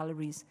their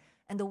salaries.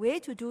 And the way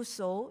to do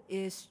so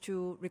is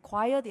to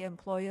require the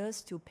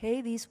employers to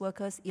pay these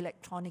workers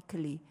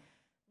electronically.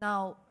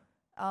 Now,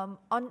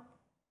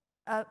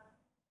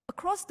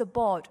 across the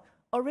board,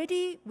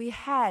 already we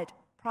had,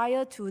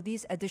 prior to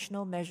these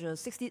additional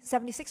measures,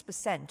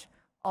 76%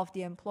 of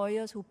the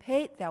employers who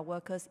paid their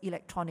workers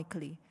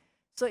electronically.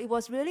 So it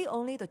was really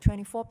only the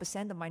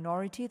 24%, the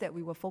minority, that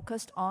we were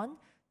focused on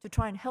to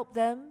try and help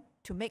them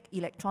to make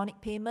electronic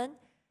payment,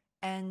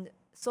 and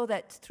so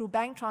that through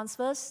bank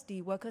transfers,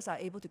 the workers are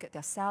able to get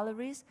their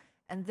salaries.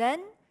 And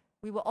then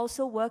we were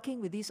also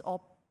working with these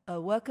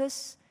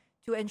workers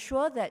to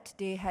ensure that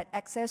they had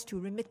access to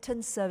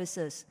remittance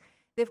services.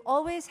 they've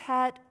always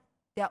had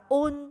their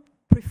own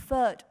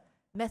preferred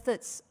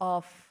methods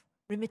of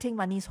remitting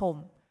monies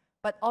home.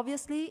 But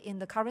obviously, in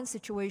the current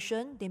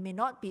situation, they may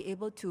not be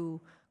able to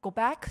go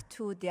back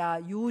to their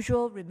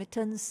usual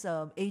remittance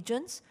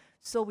agents.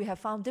 So we have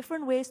found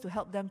different ways to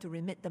help them to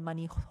remit the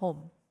money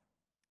home.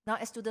 Now,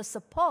 as to the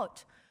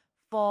support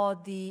for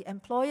the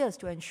employers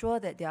to ensure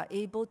that they are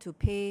able to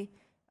pay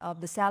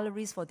the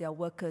salaries for their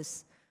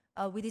workers,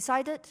 we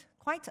decided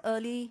quite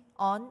early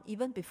on,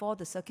 even before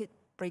the circuit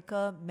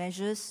breaker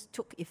measures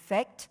took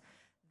effect,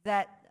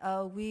 that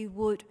we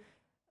would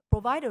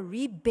provide a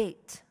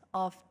rebate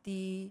of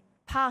the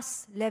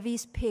past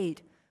levies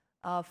paid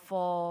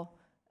for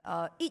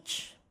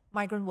each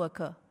migrant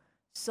worker.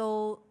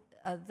 So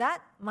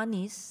that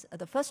monies,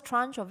 the first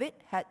tranche of it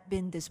had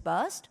been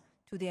disbursed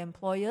to the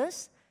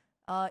employers.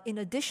 In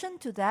addition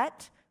to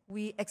that,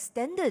 we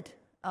extended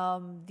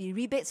the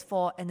rebates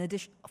for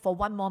for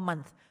 1 more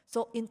month.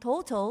 So in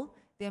total,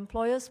 the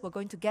employers were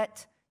going to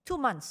get 2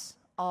 months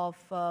of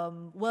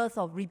worth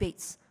of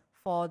rebates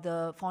for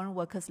the foreign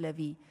workers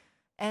levy.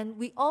 And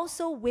we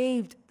also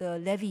waived the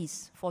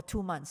levies for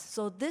 2 months.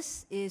 So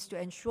this is to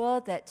ensure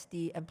that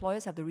the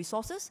employers have the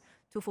resources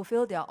to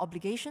fulfill their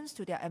obligations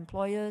to their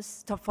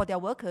employers, for their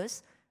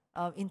workers,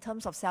 in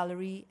terms of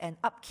salary and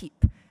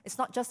upkeep. It's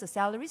not just the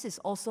salaries, it's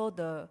also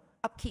the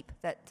upkeep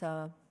that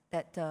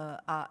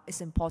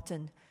is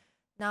important.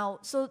 Now,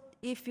 so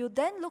if you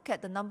then look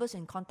at the numbers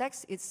in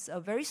context, it's a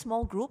very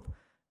small group,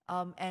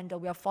 and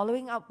we are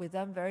following up with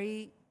them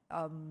very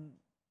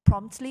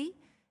promptly,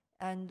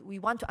 and we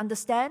want to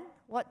understand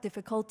what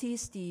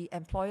difficulties the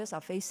employers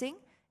are facing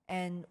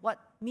and what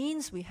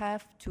means we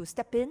have to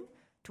step in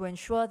to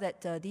ensure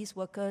that these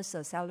workers'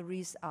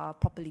 salaries are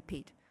properly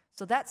paid.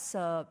 So that's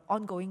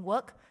ongoing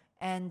work,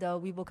 and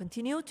we will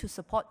continue to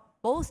support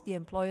both the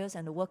employers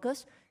and the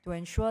workers to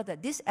ensure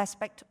that this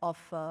aspect of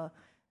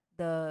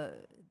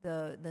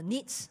the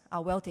needs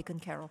are well taken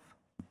care of.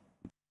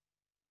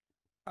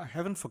 I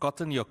haven't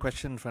forgotten your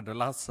question from the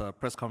last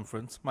press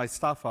conference. My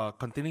staff are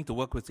continuing to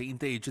work with the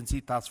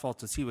interagency task force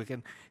to see if we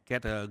can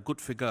get a good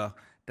figure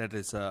that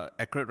is an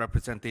accurate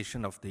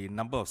representation of the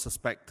number of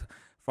suspect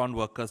foreign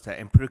workers that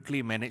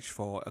empirically managed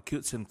for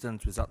acute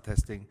symptoms without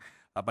testing.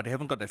 But they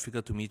haven't got that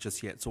figure to me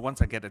just yet. So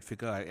once I get that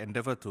figure, I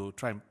endeavor to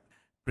try and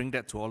bring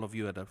that to all of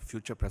you at a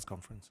future press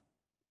conference.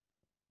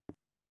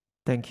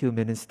 Thank you,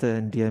 Minister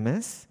and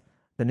DMS.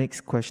 The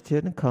next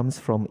question comes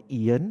from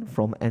Ian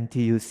from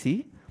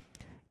NTUC.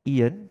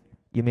 Ian,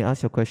 you may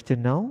ask your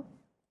question now.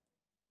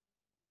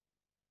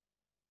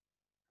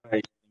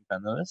 Hi,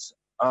 panelists.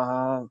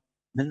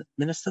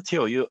 Minister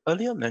Teo, you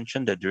earlier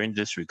mentioned that during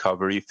this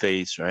recovery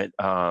phase, right,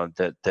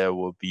 that there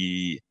will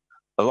be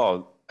a lot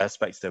of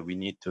aspects that we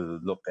need to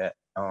look at.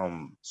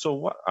 So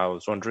what I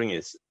was wondering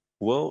is,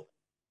 will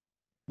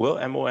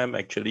MOM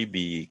actually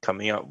be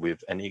coming up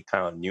with any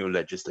kind of new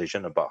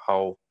legislation about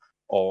how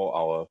all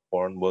our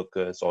foreign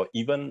workers or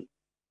even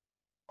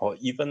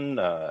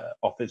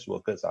office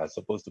workers are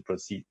supposed to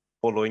proceed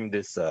following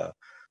this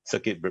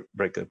circuit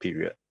breaker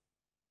period?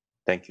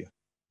 Thank you.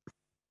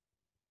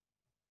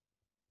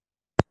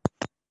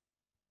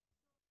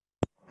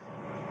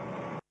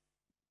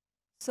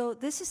 So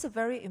this is a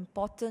very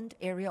important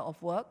area of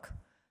work,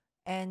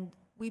 and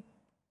we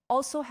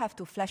also have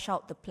to flesh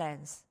out the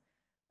plans.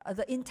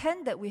 The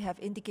intent that we have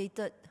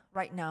indicated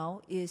right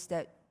now is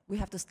that we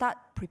have to start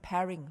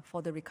preparing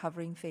for the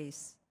recovering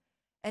phase.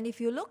 And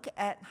if you look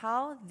at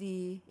how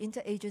the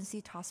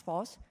interagency task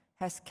force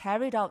has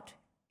carried out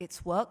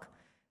its work,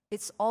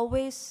 it's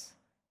always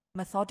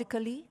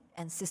methodically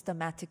and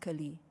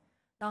systematically.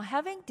 Now,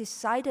 having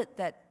decided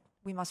that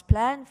we must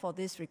plan for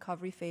this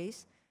recovery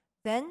phase,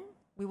 then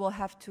we will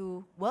have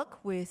to work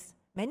with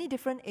many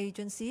different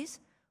agencies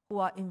who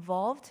are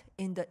involved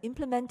in the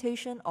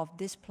implementation of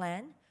this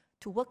plan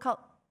to work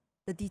out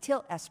the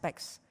detailed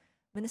aspects.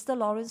 Minister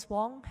Lawrence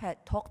Wong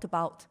had talked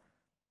about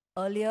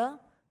earlier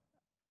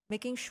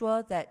making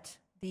sure that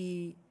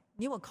the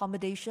new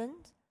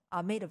accommodations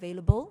are made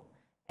available,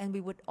 and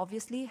we would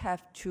obviously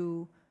have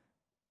to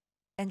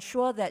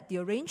ensure that the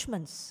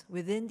arrangements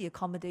within the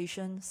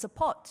accommodation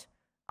support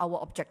our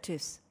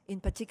objectives, in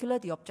particular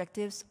the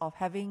objectives of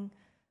having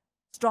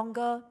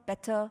stronger,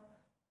 better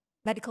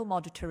medical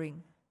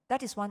monitoring.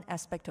 That is one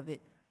aspect of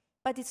it.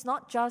 But it's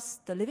not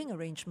just the living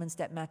arrangements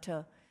that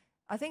matter.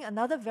 I think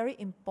another very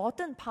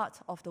important part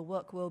of the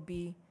work will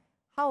be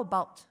how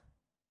about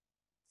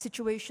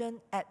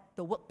situation at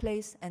the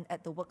workplace and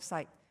at the work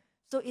site.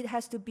 So it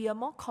has to be a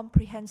more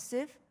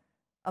comprehensive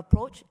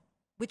approach,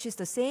 which is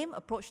the same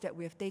approach that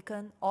we have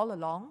taken all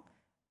along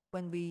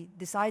when we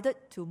decided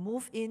to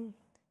move in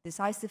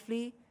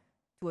decisively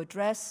to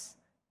address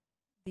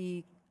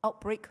the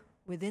outbreak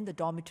within the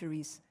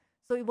dormitories.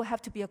 So it will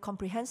have to be a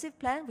comprehensive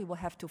plan. We will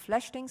have to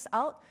flesh things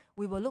out.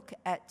 We will look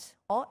at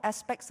all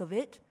aspects of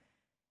it.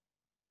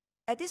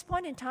 At this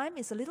point in time,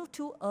 it's a little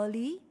too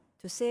early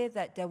to say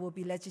that there will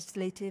be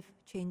legislative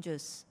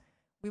changes.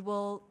 We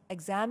will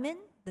examine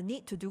the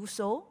need to do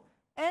so,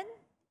 and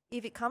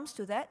if it comes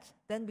to that,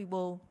 then we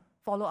will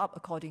follow up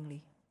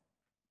accordingly.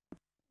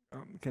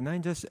 Can I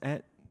just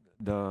add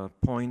the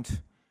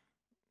point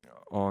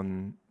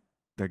on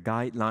the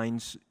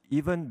guidelines,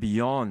 even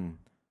beyond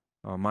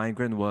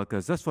migrant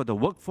workers, just for the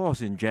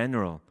workforce in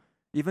general.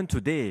 Even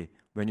today,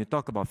 when you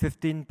talk about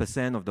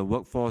 15% of the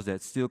workforce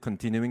that's still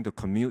continuing to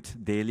commute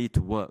daily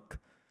to work,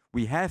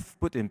 we have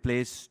put in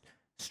place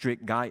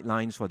strict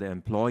guidelines for the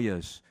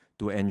employers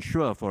to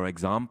ensure, for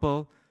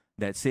example,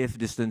 that safe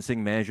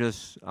distancing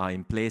measures are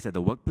in place at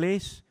the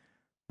workplace,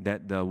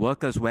 that the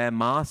workers wear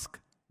masks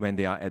when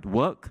they are at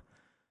work,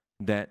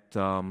 that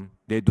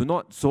they do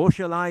not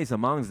socialize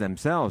amongst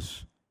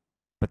themselves,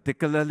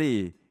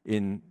 particularly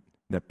in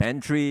the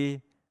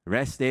pantry,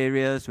 rest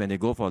areas, when they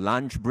go for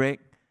lunch break,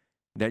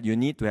 that you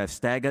need to have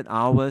staggered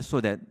hours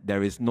so that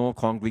there is no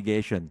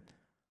congregation.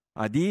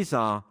 These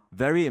are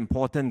very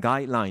important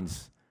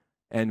guidelines,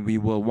 and we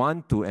will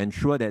want to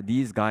ensure that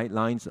these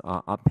guidelines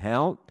are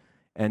upheld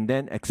and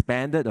then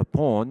expanded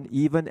upon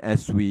even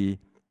as we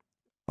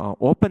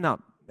open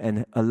up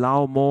and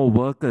allow more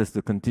workers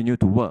to continue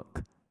to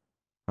work.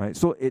 Right?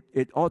 So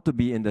it ought to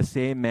be in the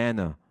same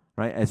manner.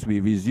 Right? As we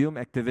resume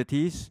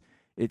activities,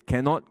 it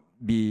cannot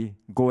be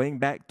going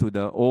back to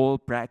the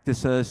old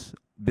practices,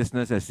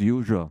 business as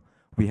usual.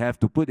 We have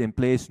to put in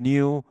place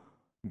new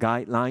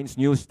guidelines,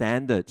 new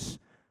standards,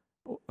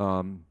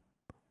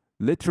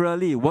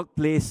 literally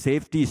workplace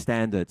safety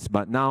standards,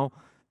 but now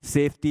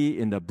safety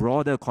in the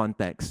broader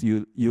context.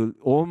 You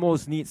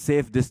almost need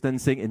safe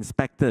distancing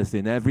inspectors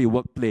in every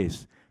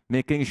workplace,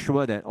 making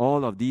sure that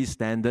all of these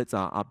standards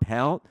are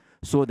upheld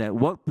so that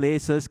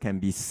workplaces can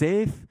be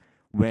safe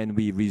when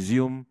we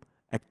resume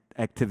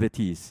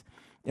activities.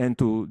 And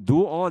to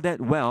do all that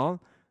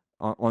well,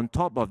 on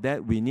top of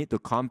that, we need to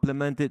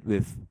complement it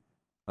with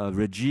a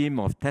regime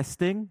of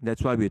testing.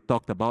 That's why we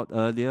talked about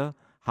earlier,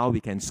 how we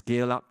can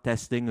scale up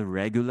testing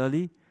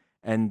regularly,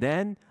 and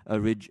then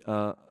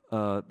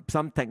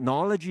some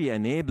technology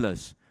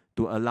enablers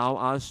to allow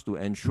us to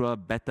ensure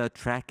better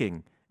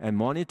tracking and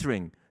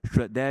monitoring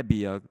should there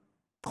be a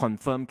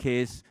confirmed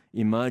case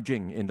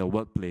emerging in the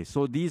workplace.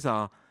 So these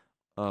are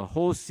a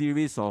whole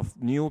series of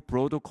new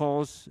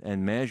protocols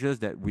and measures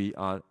that we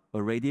are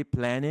already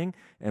planning,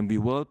 and we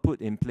will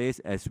put in place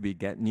as we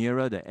get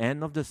nearer the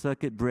end of the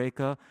circuit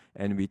breaker,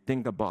 and we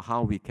think about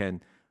how we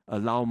can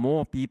allow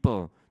more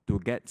people to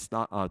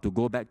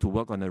go back to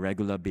work on a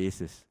regular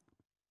basis.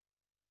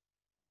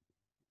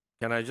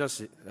 Can I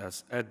just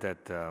add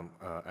that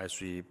as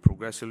we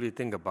progressively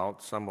think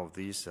about some of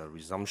these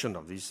resumption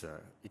of these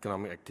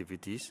economic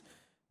activities,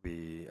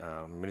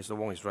 Minister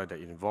Wong is right that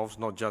it involves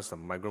not just the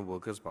migrant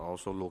workers but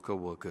also local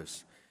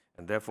workers,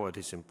 and therefore it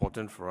is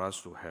important for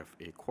us to have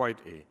quite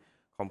a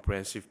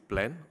comprehensive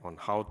plan on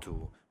how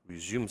to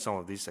resume some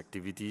of these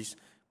activities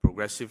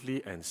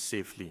progressively and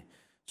safely.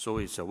 So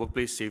it's a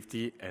workplace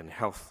safety and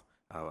health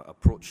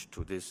approach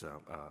to this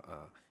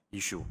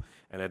issue.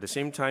 And at the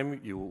same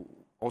time, you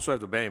also have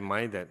to bear in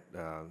mind that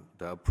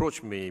the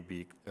approach may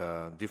be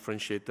a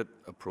differentiated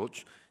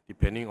approach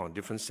depending on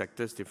different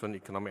sectors, different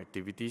economic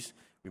activities.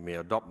 We may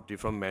adopt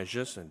different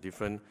measures and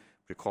different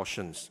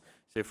precautions.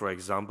 Say, for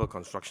example,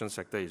 construction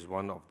sector is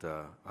one of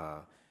the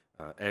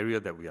area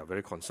that we are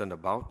very concerned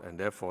about, and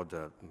therefore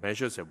the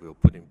measures that we will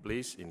put in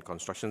place in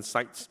construction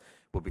sites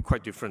will be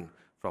quite different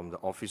from the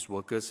office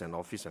workers and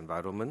office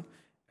environment.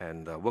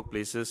 And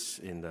workplaces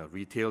in the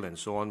retail and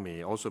so on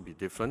may also be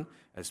different.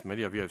 As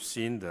many of you have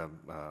seen, the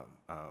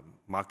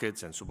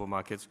markets and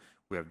supermarkets,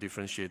 we have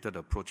differentiated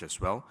approach as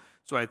well.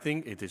 So I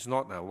think it is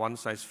not a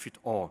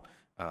one-size-fits-all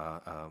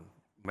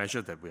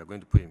measure that we are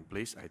going to put in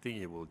place. I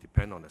think it will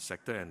depend on the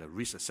sector and the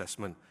risk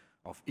assessment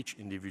of each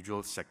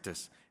individual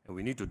sectors. And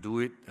we need to do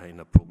it in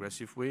a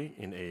progressive way,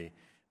 in a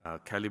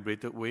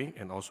calibrated way,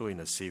 and also in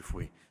a safe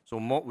way. So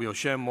we will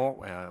share more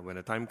when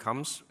the time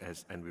comes,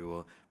 and we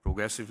will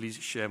progressively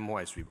share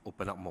more as we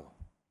open up more.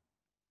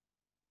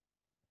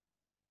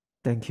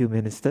 Thank you,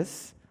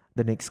 Ministers.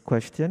 The next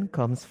question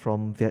comes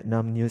from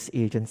Vietnam News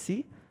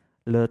Agency,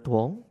 Le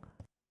Tuong.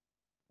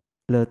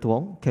 Le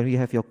Tuong, can we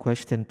have your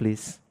question,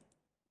 please?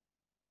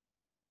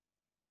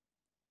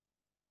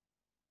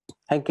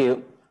 Thank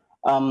you.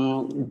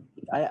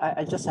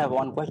 I just have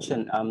one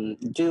question.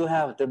 Do you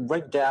have the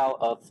breakdown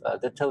of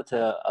the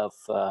total of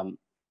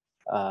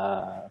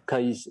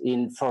case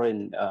in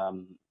foreign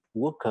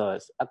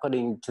workers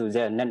according to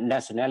their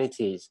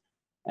nationalities?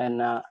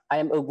 And I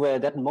am aware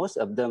that most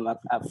of them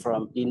are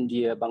from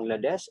India,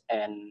 Bangladesh,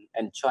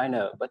 and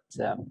China, but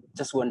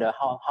just wonder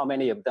how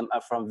many of them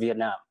are from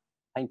Vietnam.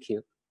 Thank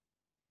you.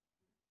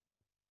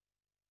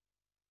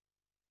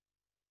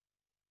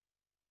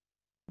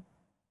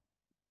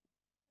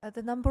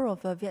 The number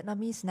of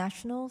Vietnamese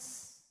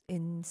nationals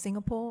in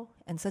Singapore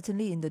and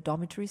certainly in the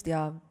dormitories, they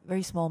are a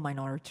very small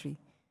minority.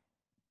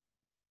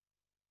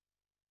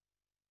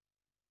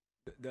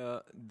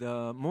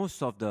 The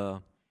most of the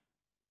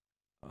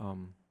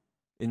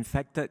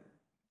infected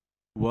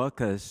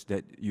workers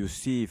that you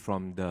see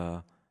from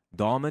the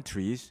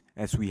dormitories,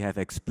 as we have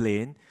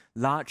explained,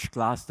 large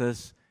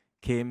clusters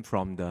came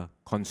from the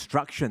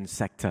construction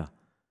sector,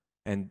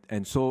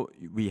 and so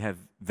we have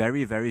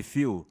very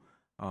few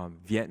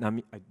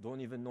Vietnamese. I don't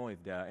even know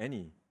if there are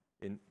any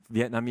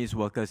Vietnamese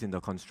workers in the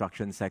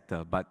construction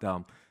sector, but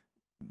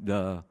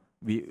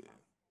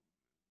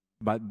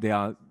they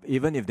are,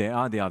 even if they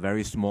are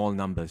very small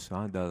numbers.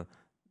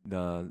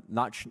 The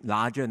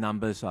larger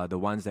numbers are the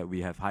ones that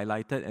we have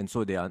highlighted, and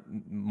so they are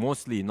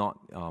mostly not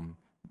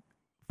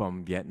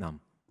from Vietnam.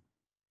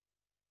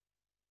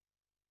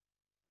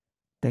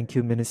 Thank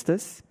you,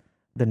 ministers.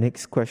 The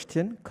next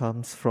question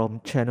comes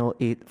from Channel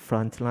 8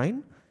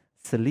 Frontline.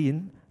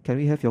 Celine, can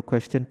we have your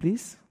question,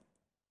 please?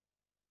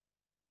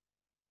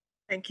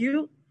 Thank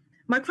you.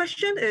 My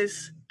question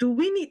is, do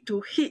we need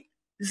to hit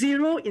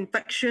zero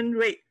infection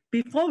rate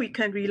before we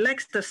can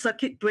relax the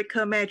circuit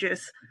breaker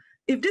measures?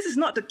 If this is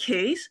not the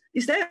case,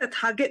 is there a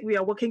target we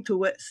are working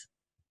towards?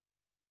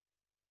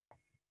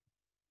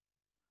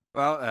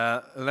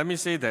 Well, let me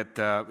say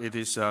that it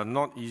is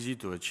not easy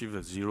to achieve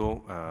the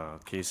zero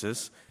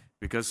cases,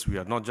 because we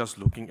are not just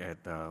looking at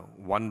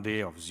 1 day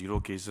of zero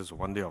cases,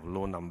 1 day of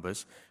low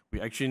numbers. We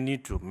actually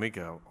need to make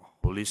a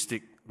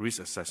holistic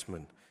risk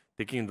assessment,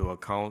 taking into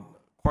account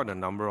quite a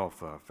number of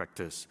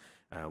factors.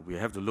 We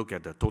have to look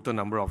at the total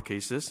number of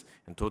cases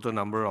and total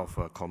number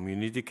of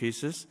community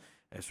cases,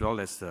 as well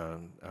as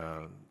the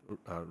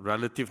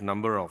relative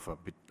number of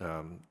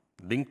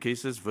linked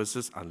cases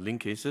versus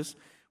unlinked cases,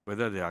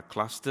 whether they are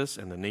clusters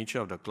and the nature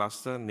of the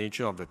cluster,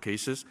 nature of the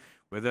cases,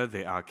 whether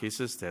they are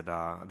cases that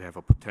they have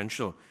a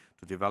potential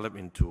to develop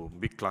into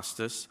big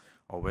clusters,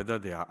 or whether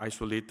they are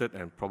isolated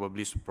and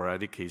probably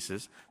sporadic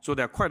cases. So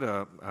there are quite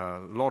a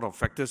lot of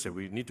factors that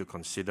we need to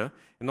consider,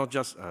 and not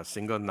just a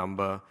single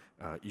number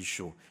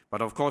issue.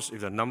 But of course,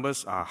 if the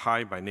numbers are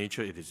high by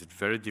nature, it is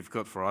very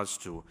difficult for us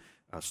to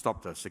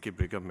stop the circuit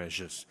breaker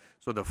measures.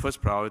 So the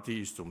first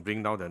priority is to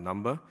bring down the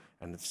number,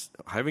 and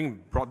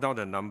having brought down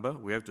the number,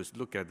 we have to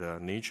look at the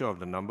nature of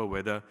the number,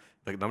 whether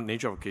the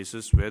nature of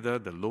cases, whether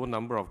the low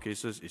number of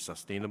cases is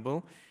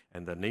sustainable,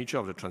 and the nature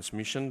of the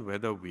transmission,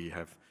 whether we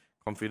have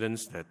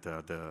confidence that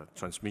the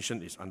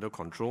transmission is under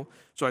control.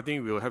 So I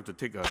think we will have to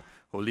take a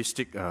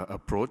holistic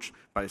approach,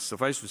 but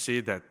suffice to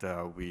say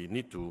that we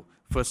need to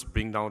first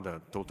bring down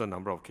the total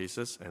number of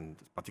cases, and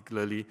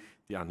particularly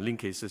the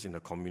unlinked cases in the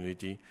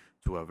community,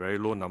 to a very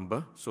low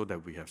number, so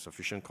that we have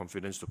sufficient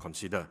confidence to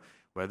consider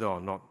whether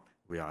or not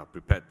we are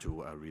prepared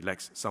to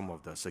relax some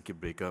of the circuit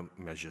breaker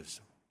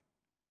measures.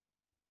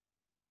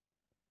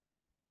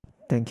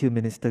 Thank you,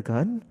 Minister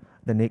Gan.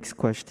 The next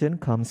question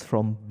comes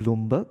from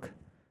Bloomberg.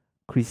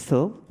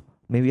 Crystal,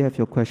 may we have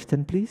your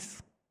question,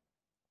 please?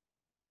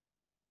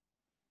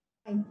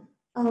 So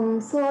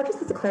I just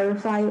want to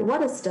clarify,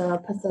 what is the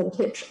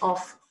percentage of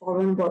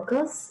foreign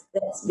workers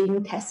that's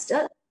being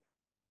tested?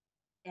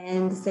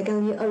 And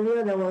secondly,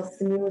 earlier there was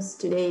news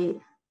today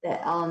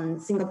that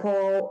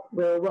Singapore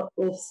will work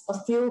with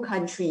a few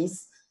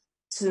countries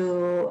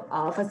to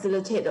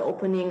facilitate the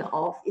opening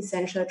of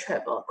essential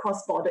travel,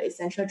 cross-border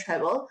essential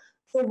travel.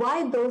 So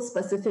why those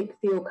specific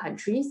few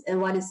countries,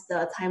 and what is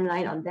the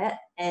timeline on that?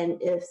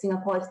 And if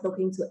Singapore is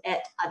looking to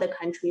add other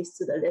countries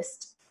to the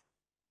list?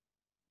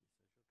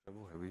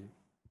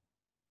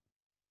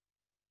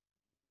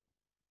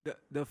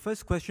 The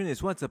first question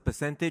is, what's the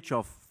percentage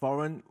of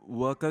foreign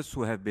workers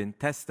who have been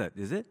tested,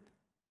 is it?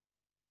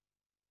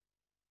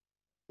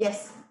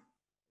 Yes.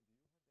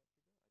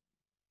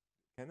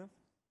 Kenneth?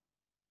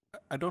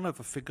 I don't have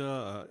a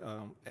figure,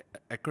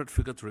 accurate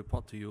figure to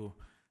report to you.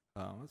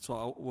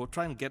 So we'll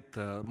try and get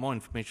more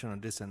information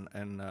on this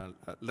and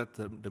let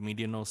the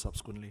media know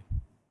subsequently.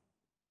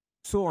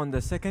 So on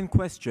the second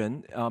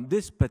question,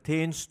 this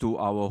pertains to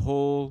our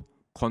whole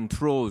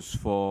controls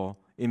for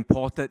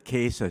imported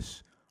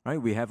cases. Right?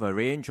 We have a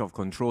range of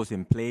controls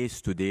in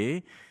place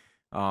today.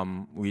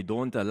 We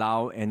don't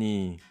allow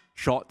any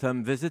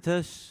short-term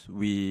visitors.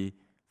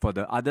 For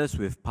the others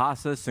with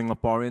passes,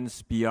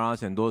 Singaporeans,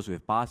 PRs, and those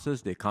with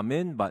passes, they come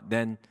in, but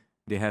then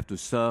they have to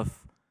serve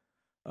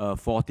a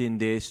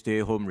 14-day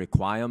stay-home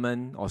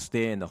requirement or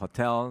stay in the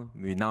hotel.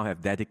 We now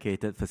have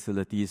dedicated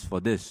facilities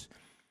for this.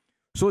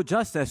 So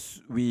just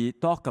as we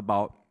talk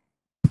about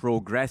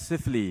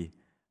progressively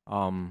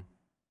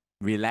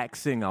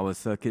relaxing our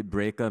circuit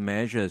breaker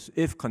measures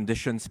if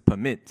conditions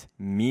permit,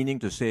 meaning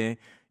to say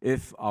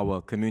if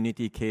our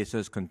community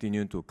cases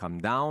continue to come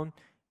down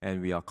and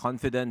we are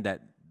confident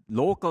that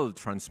local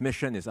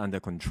transmission is under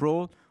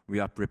control, we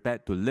are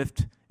prepared to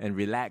lift and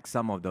relax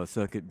some of the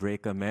circuit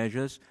breaker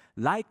measures.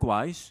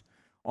 Likewise,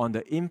 on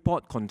the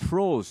import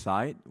control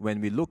side, when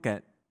we look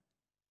at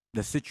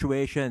the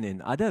situation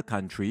in other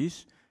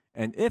countries,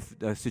 and if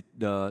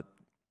the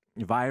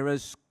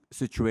virus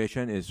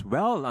situation is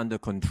well under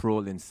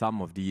control in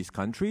some of these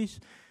countries,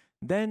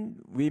 then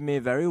we may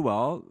very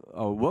well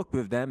work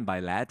with them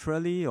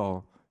bilaterally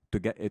or to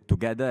get it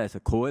together as a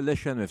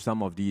coalition with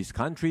some of these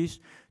countries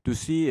to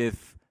see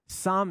if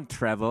some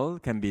travel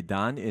can be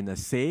done in a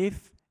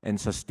safe and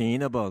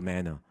sustainable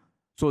manner.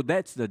 So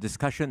that's the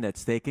discussion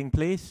that's taking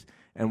place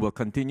and will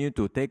continue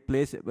to take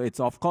place.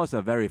 It's of course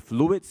a very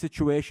fluid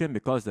situation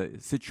because the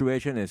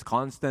situation is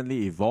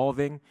constantly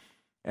evolving.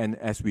 And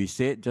as we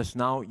said just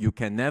now, you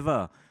can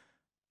never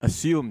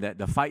assume that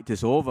the fight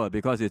is over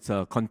because it's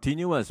a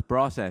continuous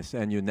process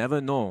and you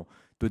never know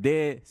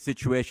today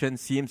situation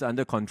seems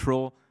under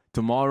control,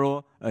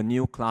 tomorrow a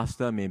new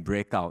cluster may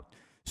break out.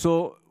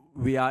 So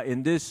we are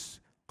in this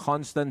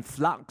constant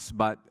flux,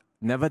 but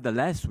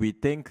nevertheless, we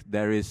think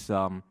there is,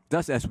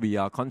 just as we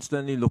are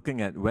constantly looking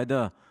at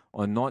whether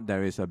or not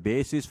there is a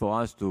basis for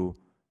us to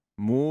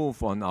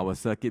move on our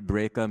circuit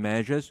breaker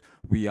measures,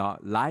 we are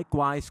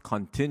likewise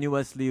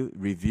continuously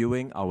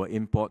reviewing our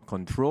import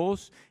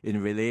controls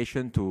in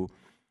relation to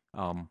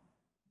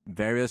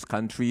various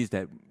countries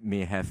that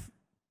may have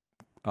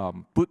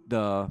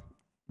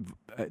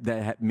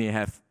may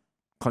have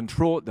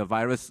controlled the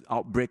virus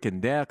outbreak in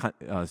their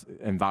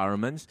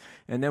environments,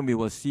 and then we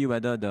will see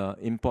whether the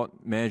import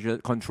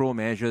control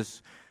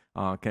measures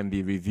can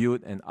be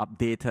reviewed and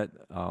updated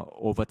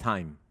over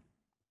time.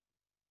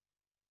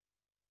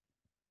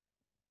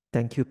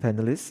 Thank you,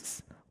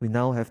 panelists. We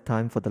now have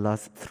time for the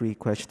last 3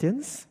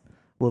 questions.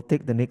 We'll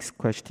take the next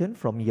question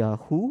from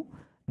Yahoo.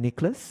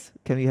 Nicholas,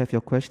 can we have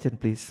your question,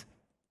 please?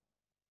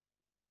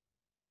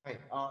 Hi.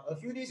 A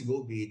few days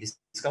ago, we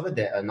discovered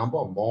that a number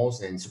of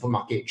malls and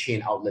supermarket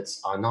chain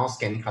outlets are now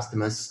scanning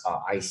customers'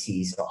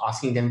 ICs or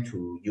asking them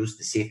to use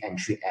the Safe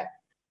Entry app.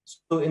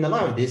 So in the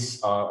light of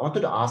this, I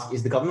wanted to ask,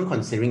 is the government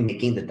considering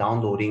making the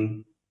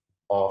downloading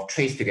of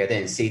Trace Together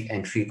and Safe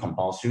Entry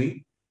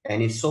compulsory?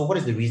 And if so, what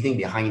is the reasoning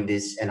behind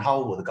this, and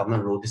how will the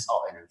government roll this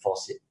out and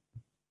enforce it?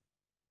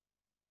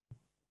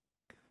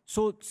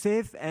 So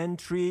Safe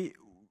Entry,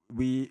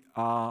 we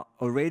are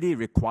already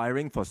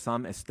requiring for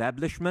some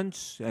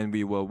establishments, and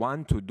we will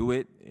want to do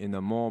it in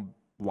a more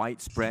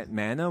widespread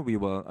manner. We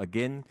will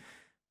again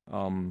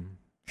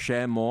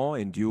share more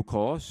in due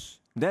course.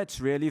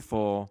 That's really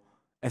for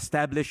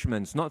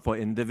establishments, not for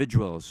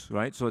individuals,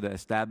 right? So the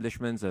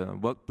establishments,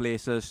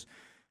 workplaces,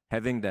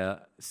 having the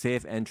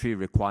Safe Entry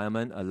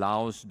requirement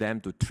allows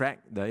them to track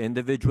the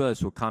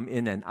individuals who come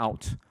in and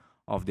out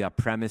of their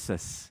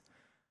premises.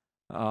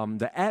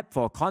 The app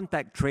for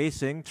contact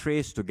tracing,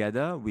 Trace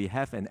Together, we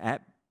have an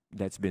app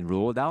that's been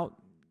rolled out.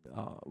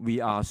 We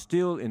are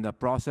still in the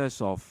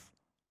process of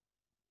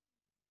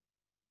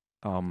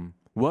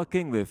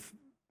working with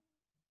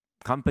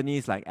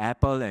companies like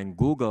Apple and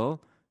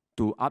Google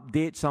to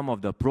update some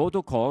of the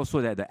protocols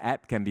so that the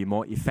app can be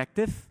more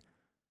effective.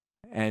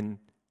 And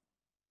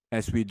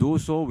as we do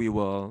so, we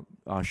will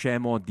share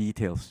more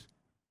details.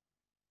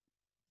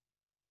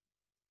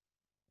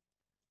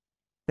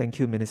 Thank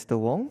you, Minister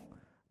Wong.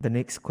 The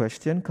next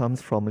question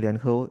comes from Lian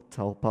Ho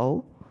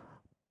Taopao.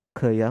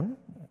 Keyang,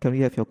 can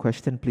we have your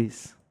question,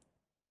 please?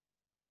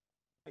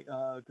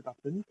 Good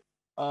afternoon.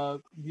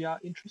 We are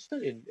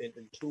interested in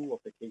 2 of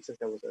the cases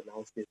that was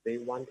announced today.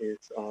 One is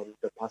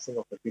the passing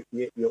of a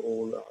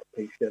 58-year-old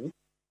patient.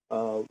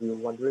 We were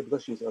wondering,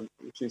 because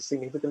she's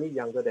significantly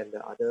younger than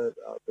the other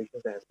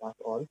patients that has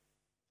passed on.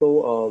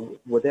 So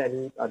were there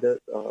any other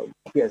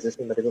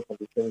pre-existing medical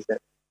conditions that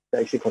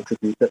actually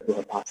contributed to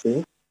her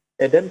passing?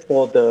 And then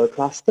for the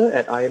cluster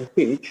at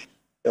IMH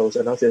that was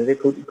announced yesterday,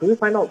 could we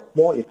find out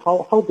more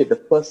how did the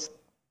first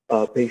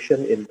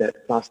patient in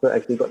that cluster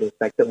actually got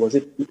infected? Was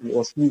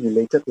he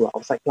related to an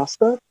outside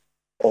cluster,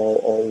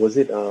 or was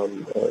it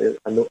an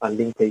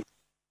unlinked case?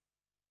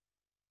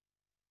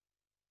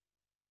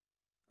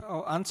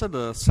 I'll answer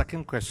the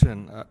second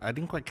question. I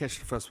didn't quite catch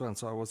the first one,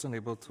 so I wasn't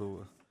able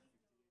to.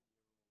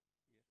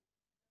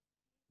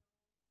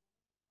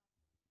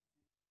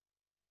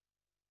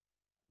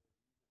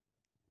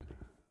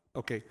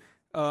 Okay.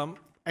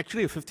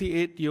 Actually, a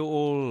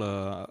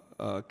 58-year-old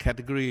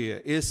category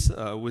is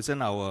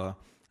within our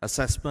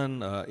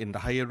assessment in the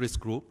higher risk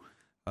group.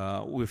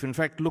 We've in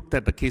fact looked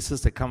at the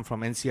cases that come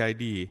from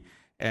NCID,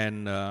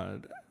 and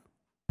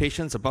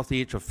patients above the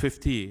age of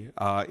 50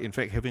 are in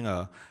fact having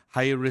a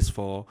higher risk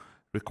for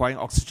requiring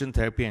oxygen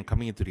therapy and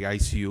coming into the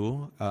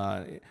ICU.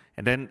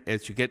 And then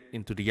as you get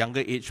into the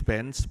younger age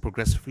bands,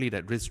 progressively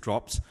that risk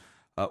drops.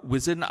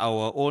 Within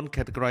our own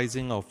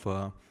categorizing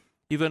of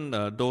even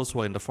those who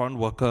are in the foreign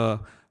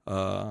worker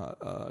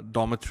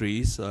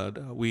dormitories,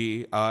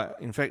 we are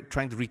in fact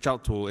trying to reach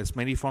out to as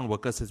many foreign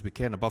workers as we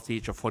can above the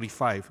age of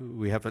 45.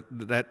 We have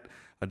that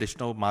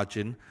additional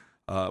margin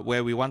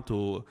where we want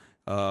to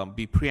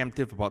be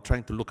preemptive about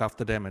trying to look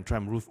after them and try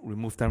and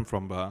remove them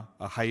from a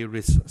higher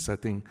risk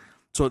setting.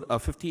 So a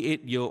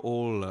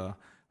 58-year-old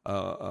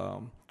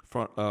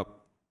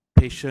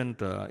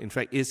patient, in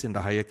fact, is in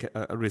the higher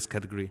risk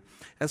category.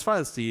 As far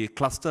as the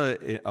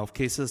cluster of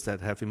cases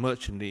that have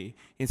emerged in the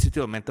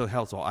Institute of Mental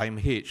Health, or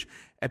IMH,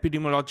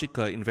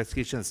 epidemiological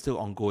investigation is still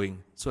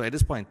ongoing. So at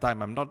this point in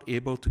time, I'm not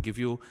able to give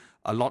you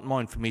a lot more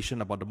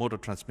information about the mode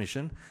of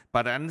transmission,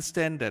 but I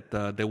understand that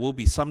there will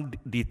be some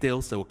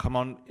details that will come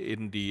on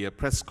in the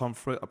press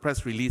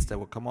release that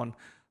will come on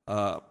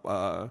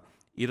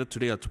either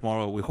today or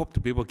tomorrow. We hope to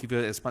be able to give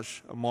you as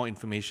much more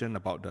information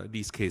about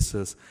these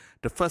cases.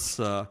 The first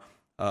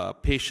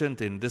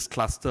patient in this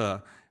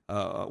cluster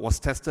was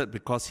tested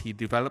because he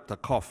developed a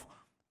cough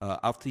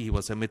after he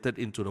was admitted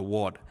into the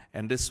ward,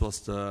 and this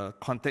was the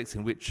context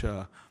in which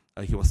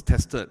he was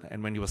tested.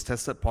 And when he was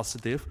tested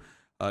positive,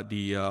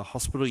 the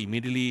hospital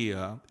immediately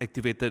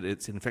activated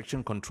its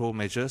infection control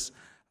measures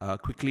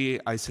quickly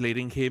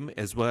isolating him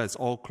as well as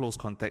all close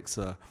contacts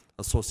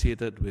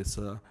associated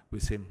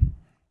with him.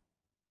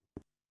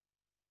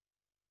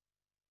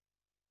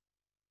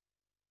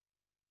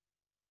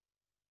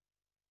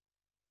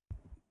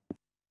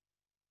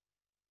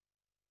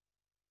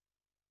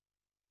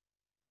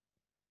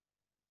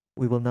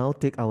 We will now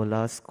take our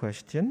last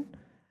question.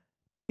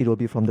 It will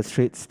be from the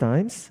Straits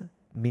Times.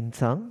 Min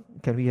Tang,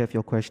 can we have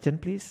your question,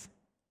 please?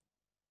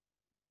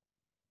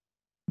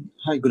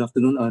 Hi, good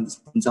afternoon. This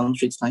is Min Tang,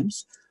 Straits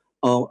Times.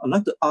 I'd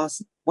like to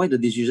ask why the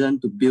decision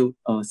to build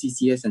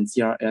CCS and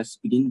CRS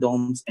within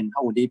dorms, and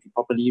how would they be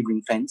properly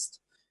ring-fenced?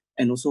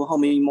 And also, how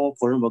many more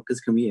foreign workers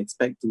can we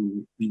expect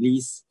to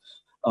release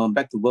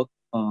back to work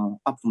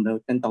up from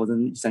the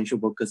 10,000 essential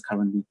workers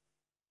currently?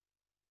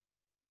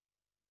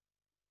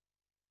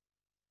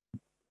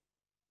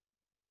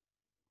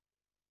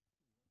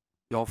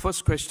 Your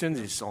first question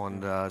is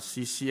on the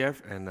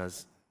CCF and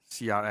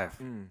CRF.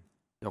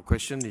 Your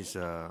question is,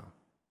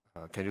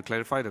 can you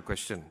clarify the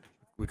question?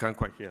 We can't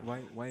quite hear.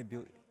 Why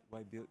build?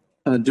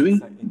 During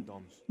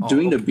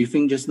the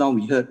briefing just now,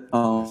 we heard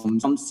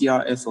some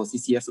CRS or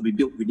CCS will be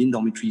built within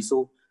dormitories.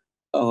 So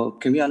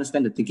can we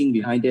understand the thinking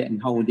behind that,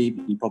 and how would they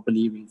be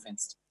properly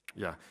ring-fenced?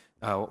 Yeah.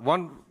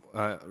 One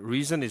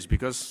reason is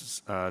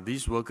because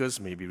these workers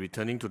may be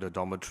returning to the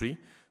dormitory.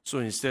 So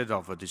instead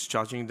of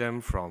discharging them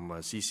from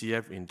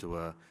CCF into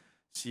a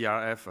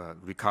CRF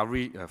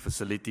recovery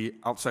facility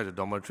outside the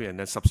dormitory and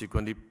then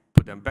subsequently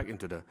put them back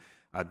into the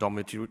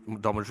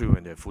dormitory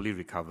when they're fully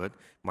recovered,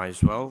 might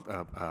as well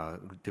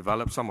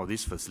develop some of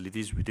these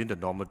facilities within the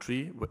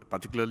dormitory,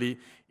 particularly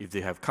if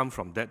they have come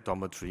from that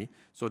dormitory,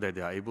 so that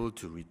they are able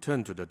to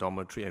return to the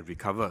dormitory and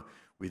recover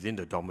within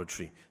the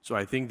dormitory. So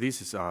I think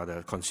these are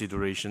the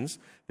considerations.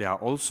 There are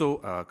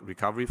also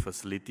recovery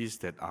facilities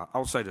that are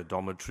outside the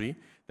dormitory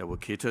that will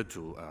cater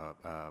to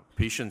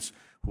patients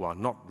who are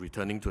not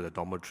returning to the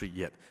dormitory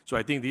yet. So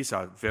I think these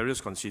are various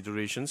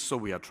considerations. So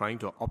we are trying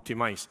to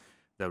optimize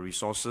the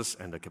resources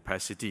and the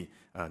capacity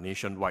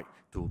nationwide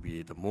to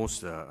be the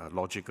most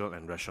logical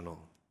and rational.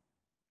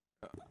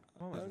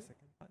 What was the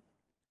second part?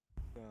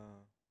 The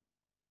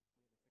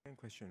second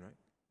question, right?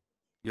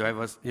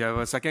 You have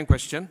a second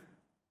question?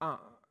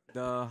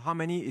 How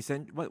many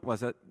what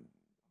was it?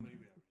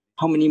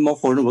 How many more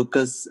foreign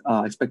workers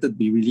are expected to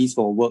be released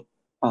for work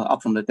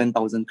up from the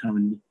 10,000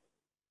 currently?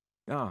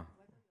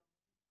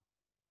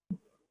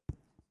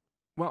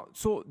 Well,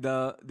 so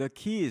the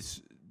key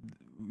is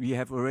we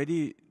have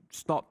already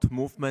stopped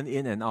movement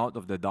in and out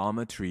of the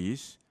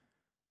dormitories.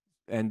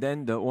 And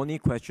then the only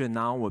question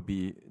now will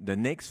be, the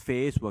next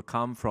phase will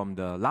come from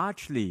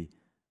largely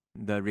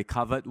the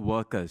recovered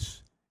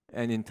workers.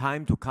 And in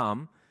time to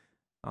come,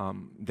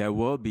 there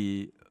will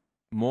be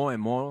more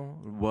and more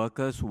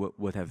workers who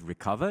would have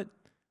recovered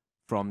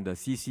from the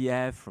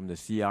CCF, from the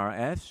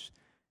CRFs.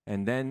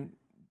 And then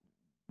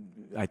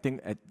I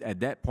think at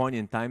that point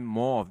in time,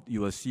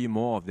 you will see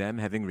more of them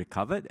having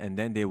recovered, and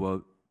then they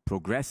will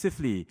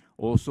progressively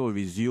also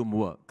resume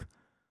work.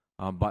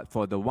 But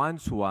for the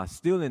ones who are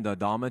still in the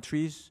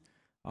dormitories,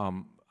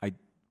 at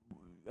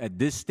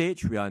this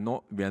stage, we are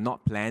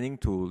not planning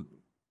to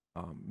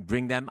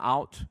bring them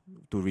out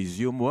to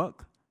resume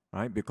work,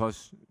 right?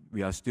 Because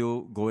we are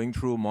still going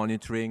through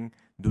monitoring,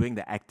 doing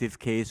the active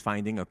case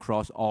finding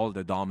across all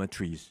the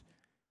dormitories.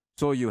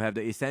 So you have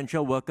the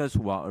essential workers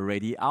who are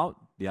already out,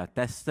 they are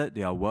tested,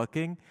 they are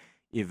working.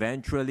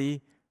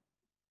 Eventually,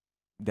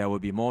 there will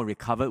be more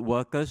recovered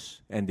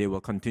workers and they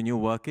will continue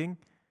working.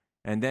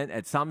 And then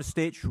at some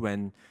stage,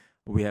 when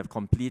we have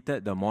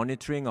completed the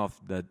monitoring of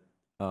the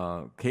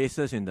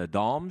cases in the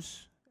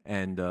dorms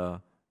and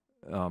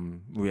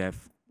we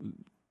have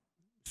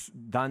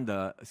done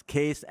the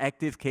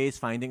active case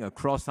finding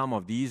across some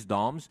of these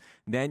dorms,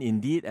 then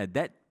indeed at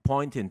that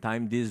point in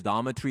time, these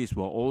dormitories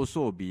will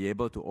also be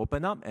able to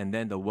open up, and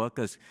then the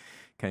workers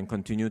can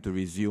continue to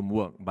resume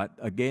work. But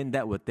again,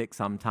 that will take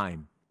some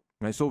time.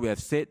 Right? So we have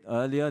said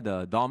earlier,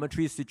 the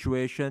dormitory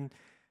situation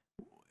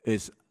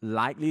is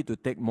likely to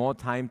take more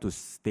time to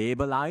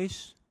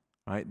stabilize.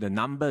 Right? The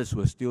numbers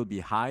will still be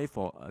high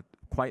for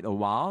quite a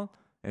while,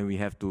 and we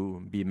have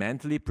to be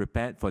mentally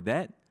prepared for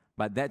that.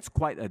 But that's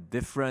quite a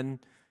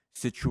different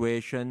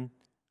situation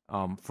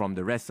from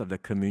the rest of the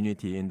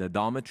community. In the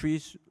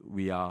dormitories,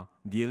 we are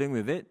dealing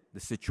with it. The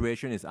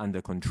situation is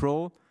under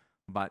control,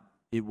 but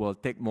it will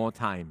take more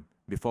time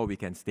before we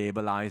can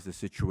stabilize the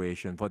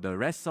situation. For the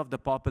rest of the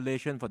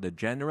population, for the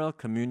general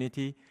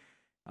community,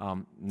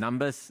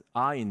 numbers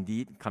are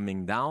indeed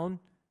coming down.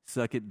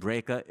 Circuit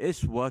breaker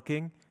is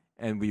working,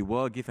 and we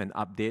will give an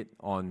update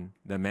on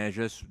the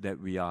measures that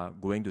we are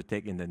going to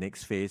take in the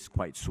next phase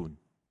quite soon.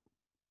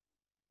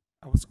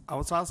 I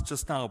was asked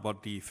just now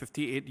about the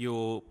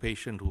 58-year-old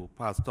patient who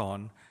passed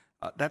on.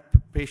 That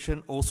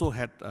patient also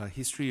had a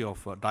history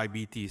of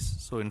diabetes.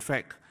 So in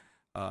fact,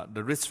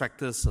 the risk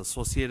factors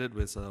associated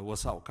with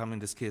worse outcome in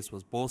this case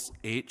was both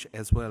age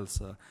as well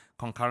as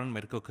concurrent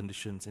medical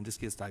conditions, in this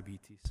case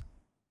diabetes.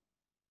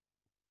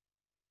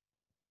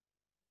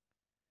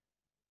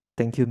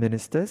 Thank you,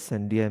 ministers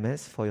and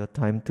DMS, for your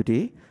time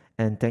today.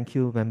 And thank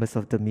you, members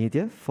of the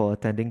media, for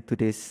attending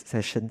today's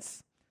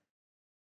sessions.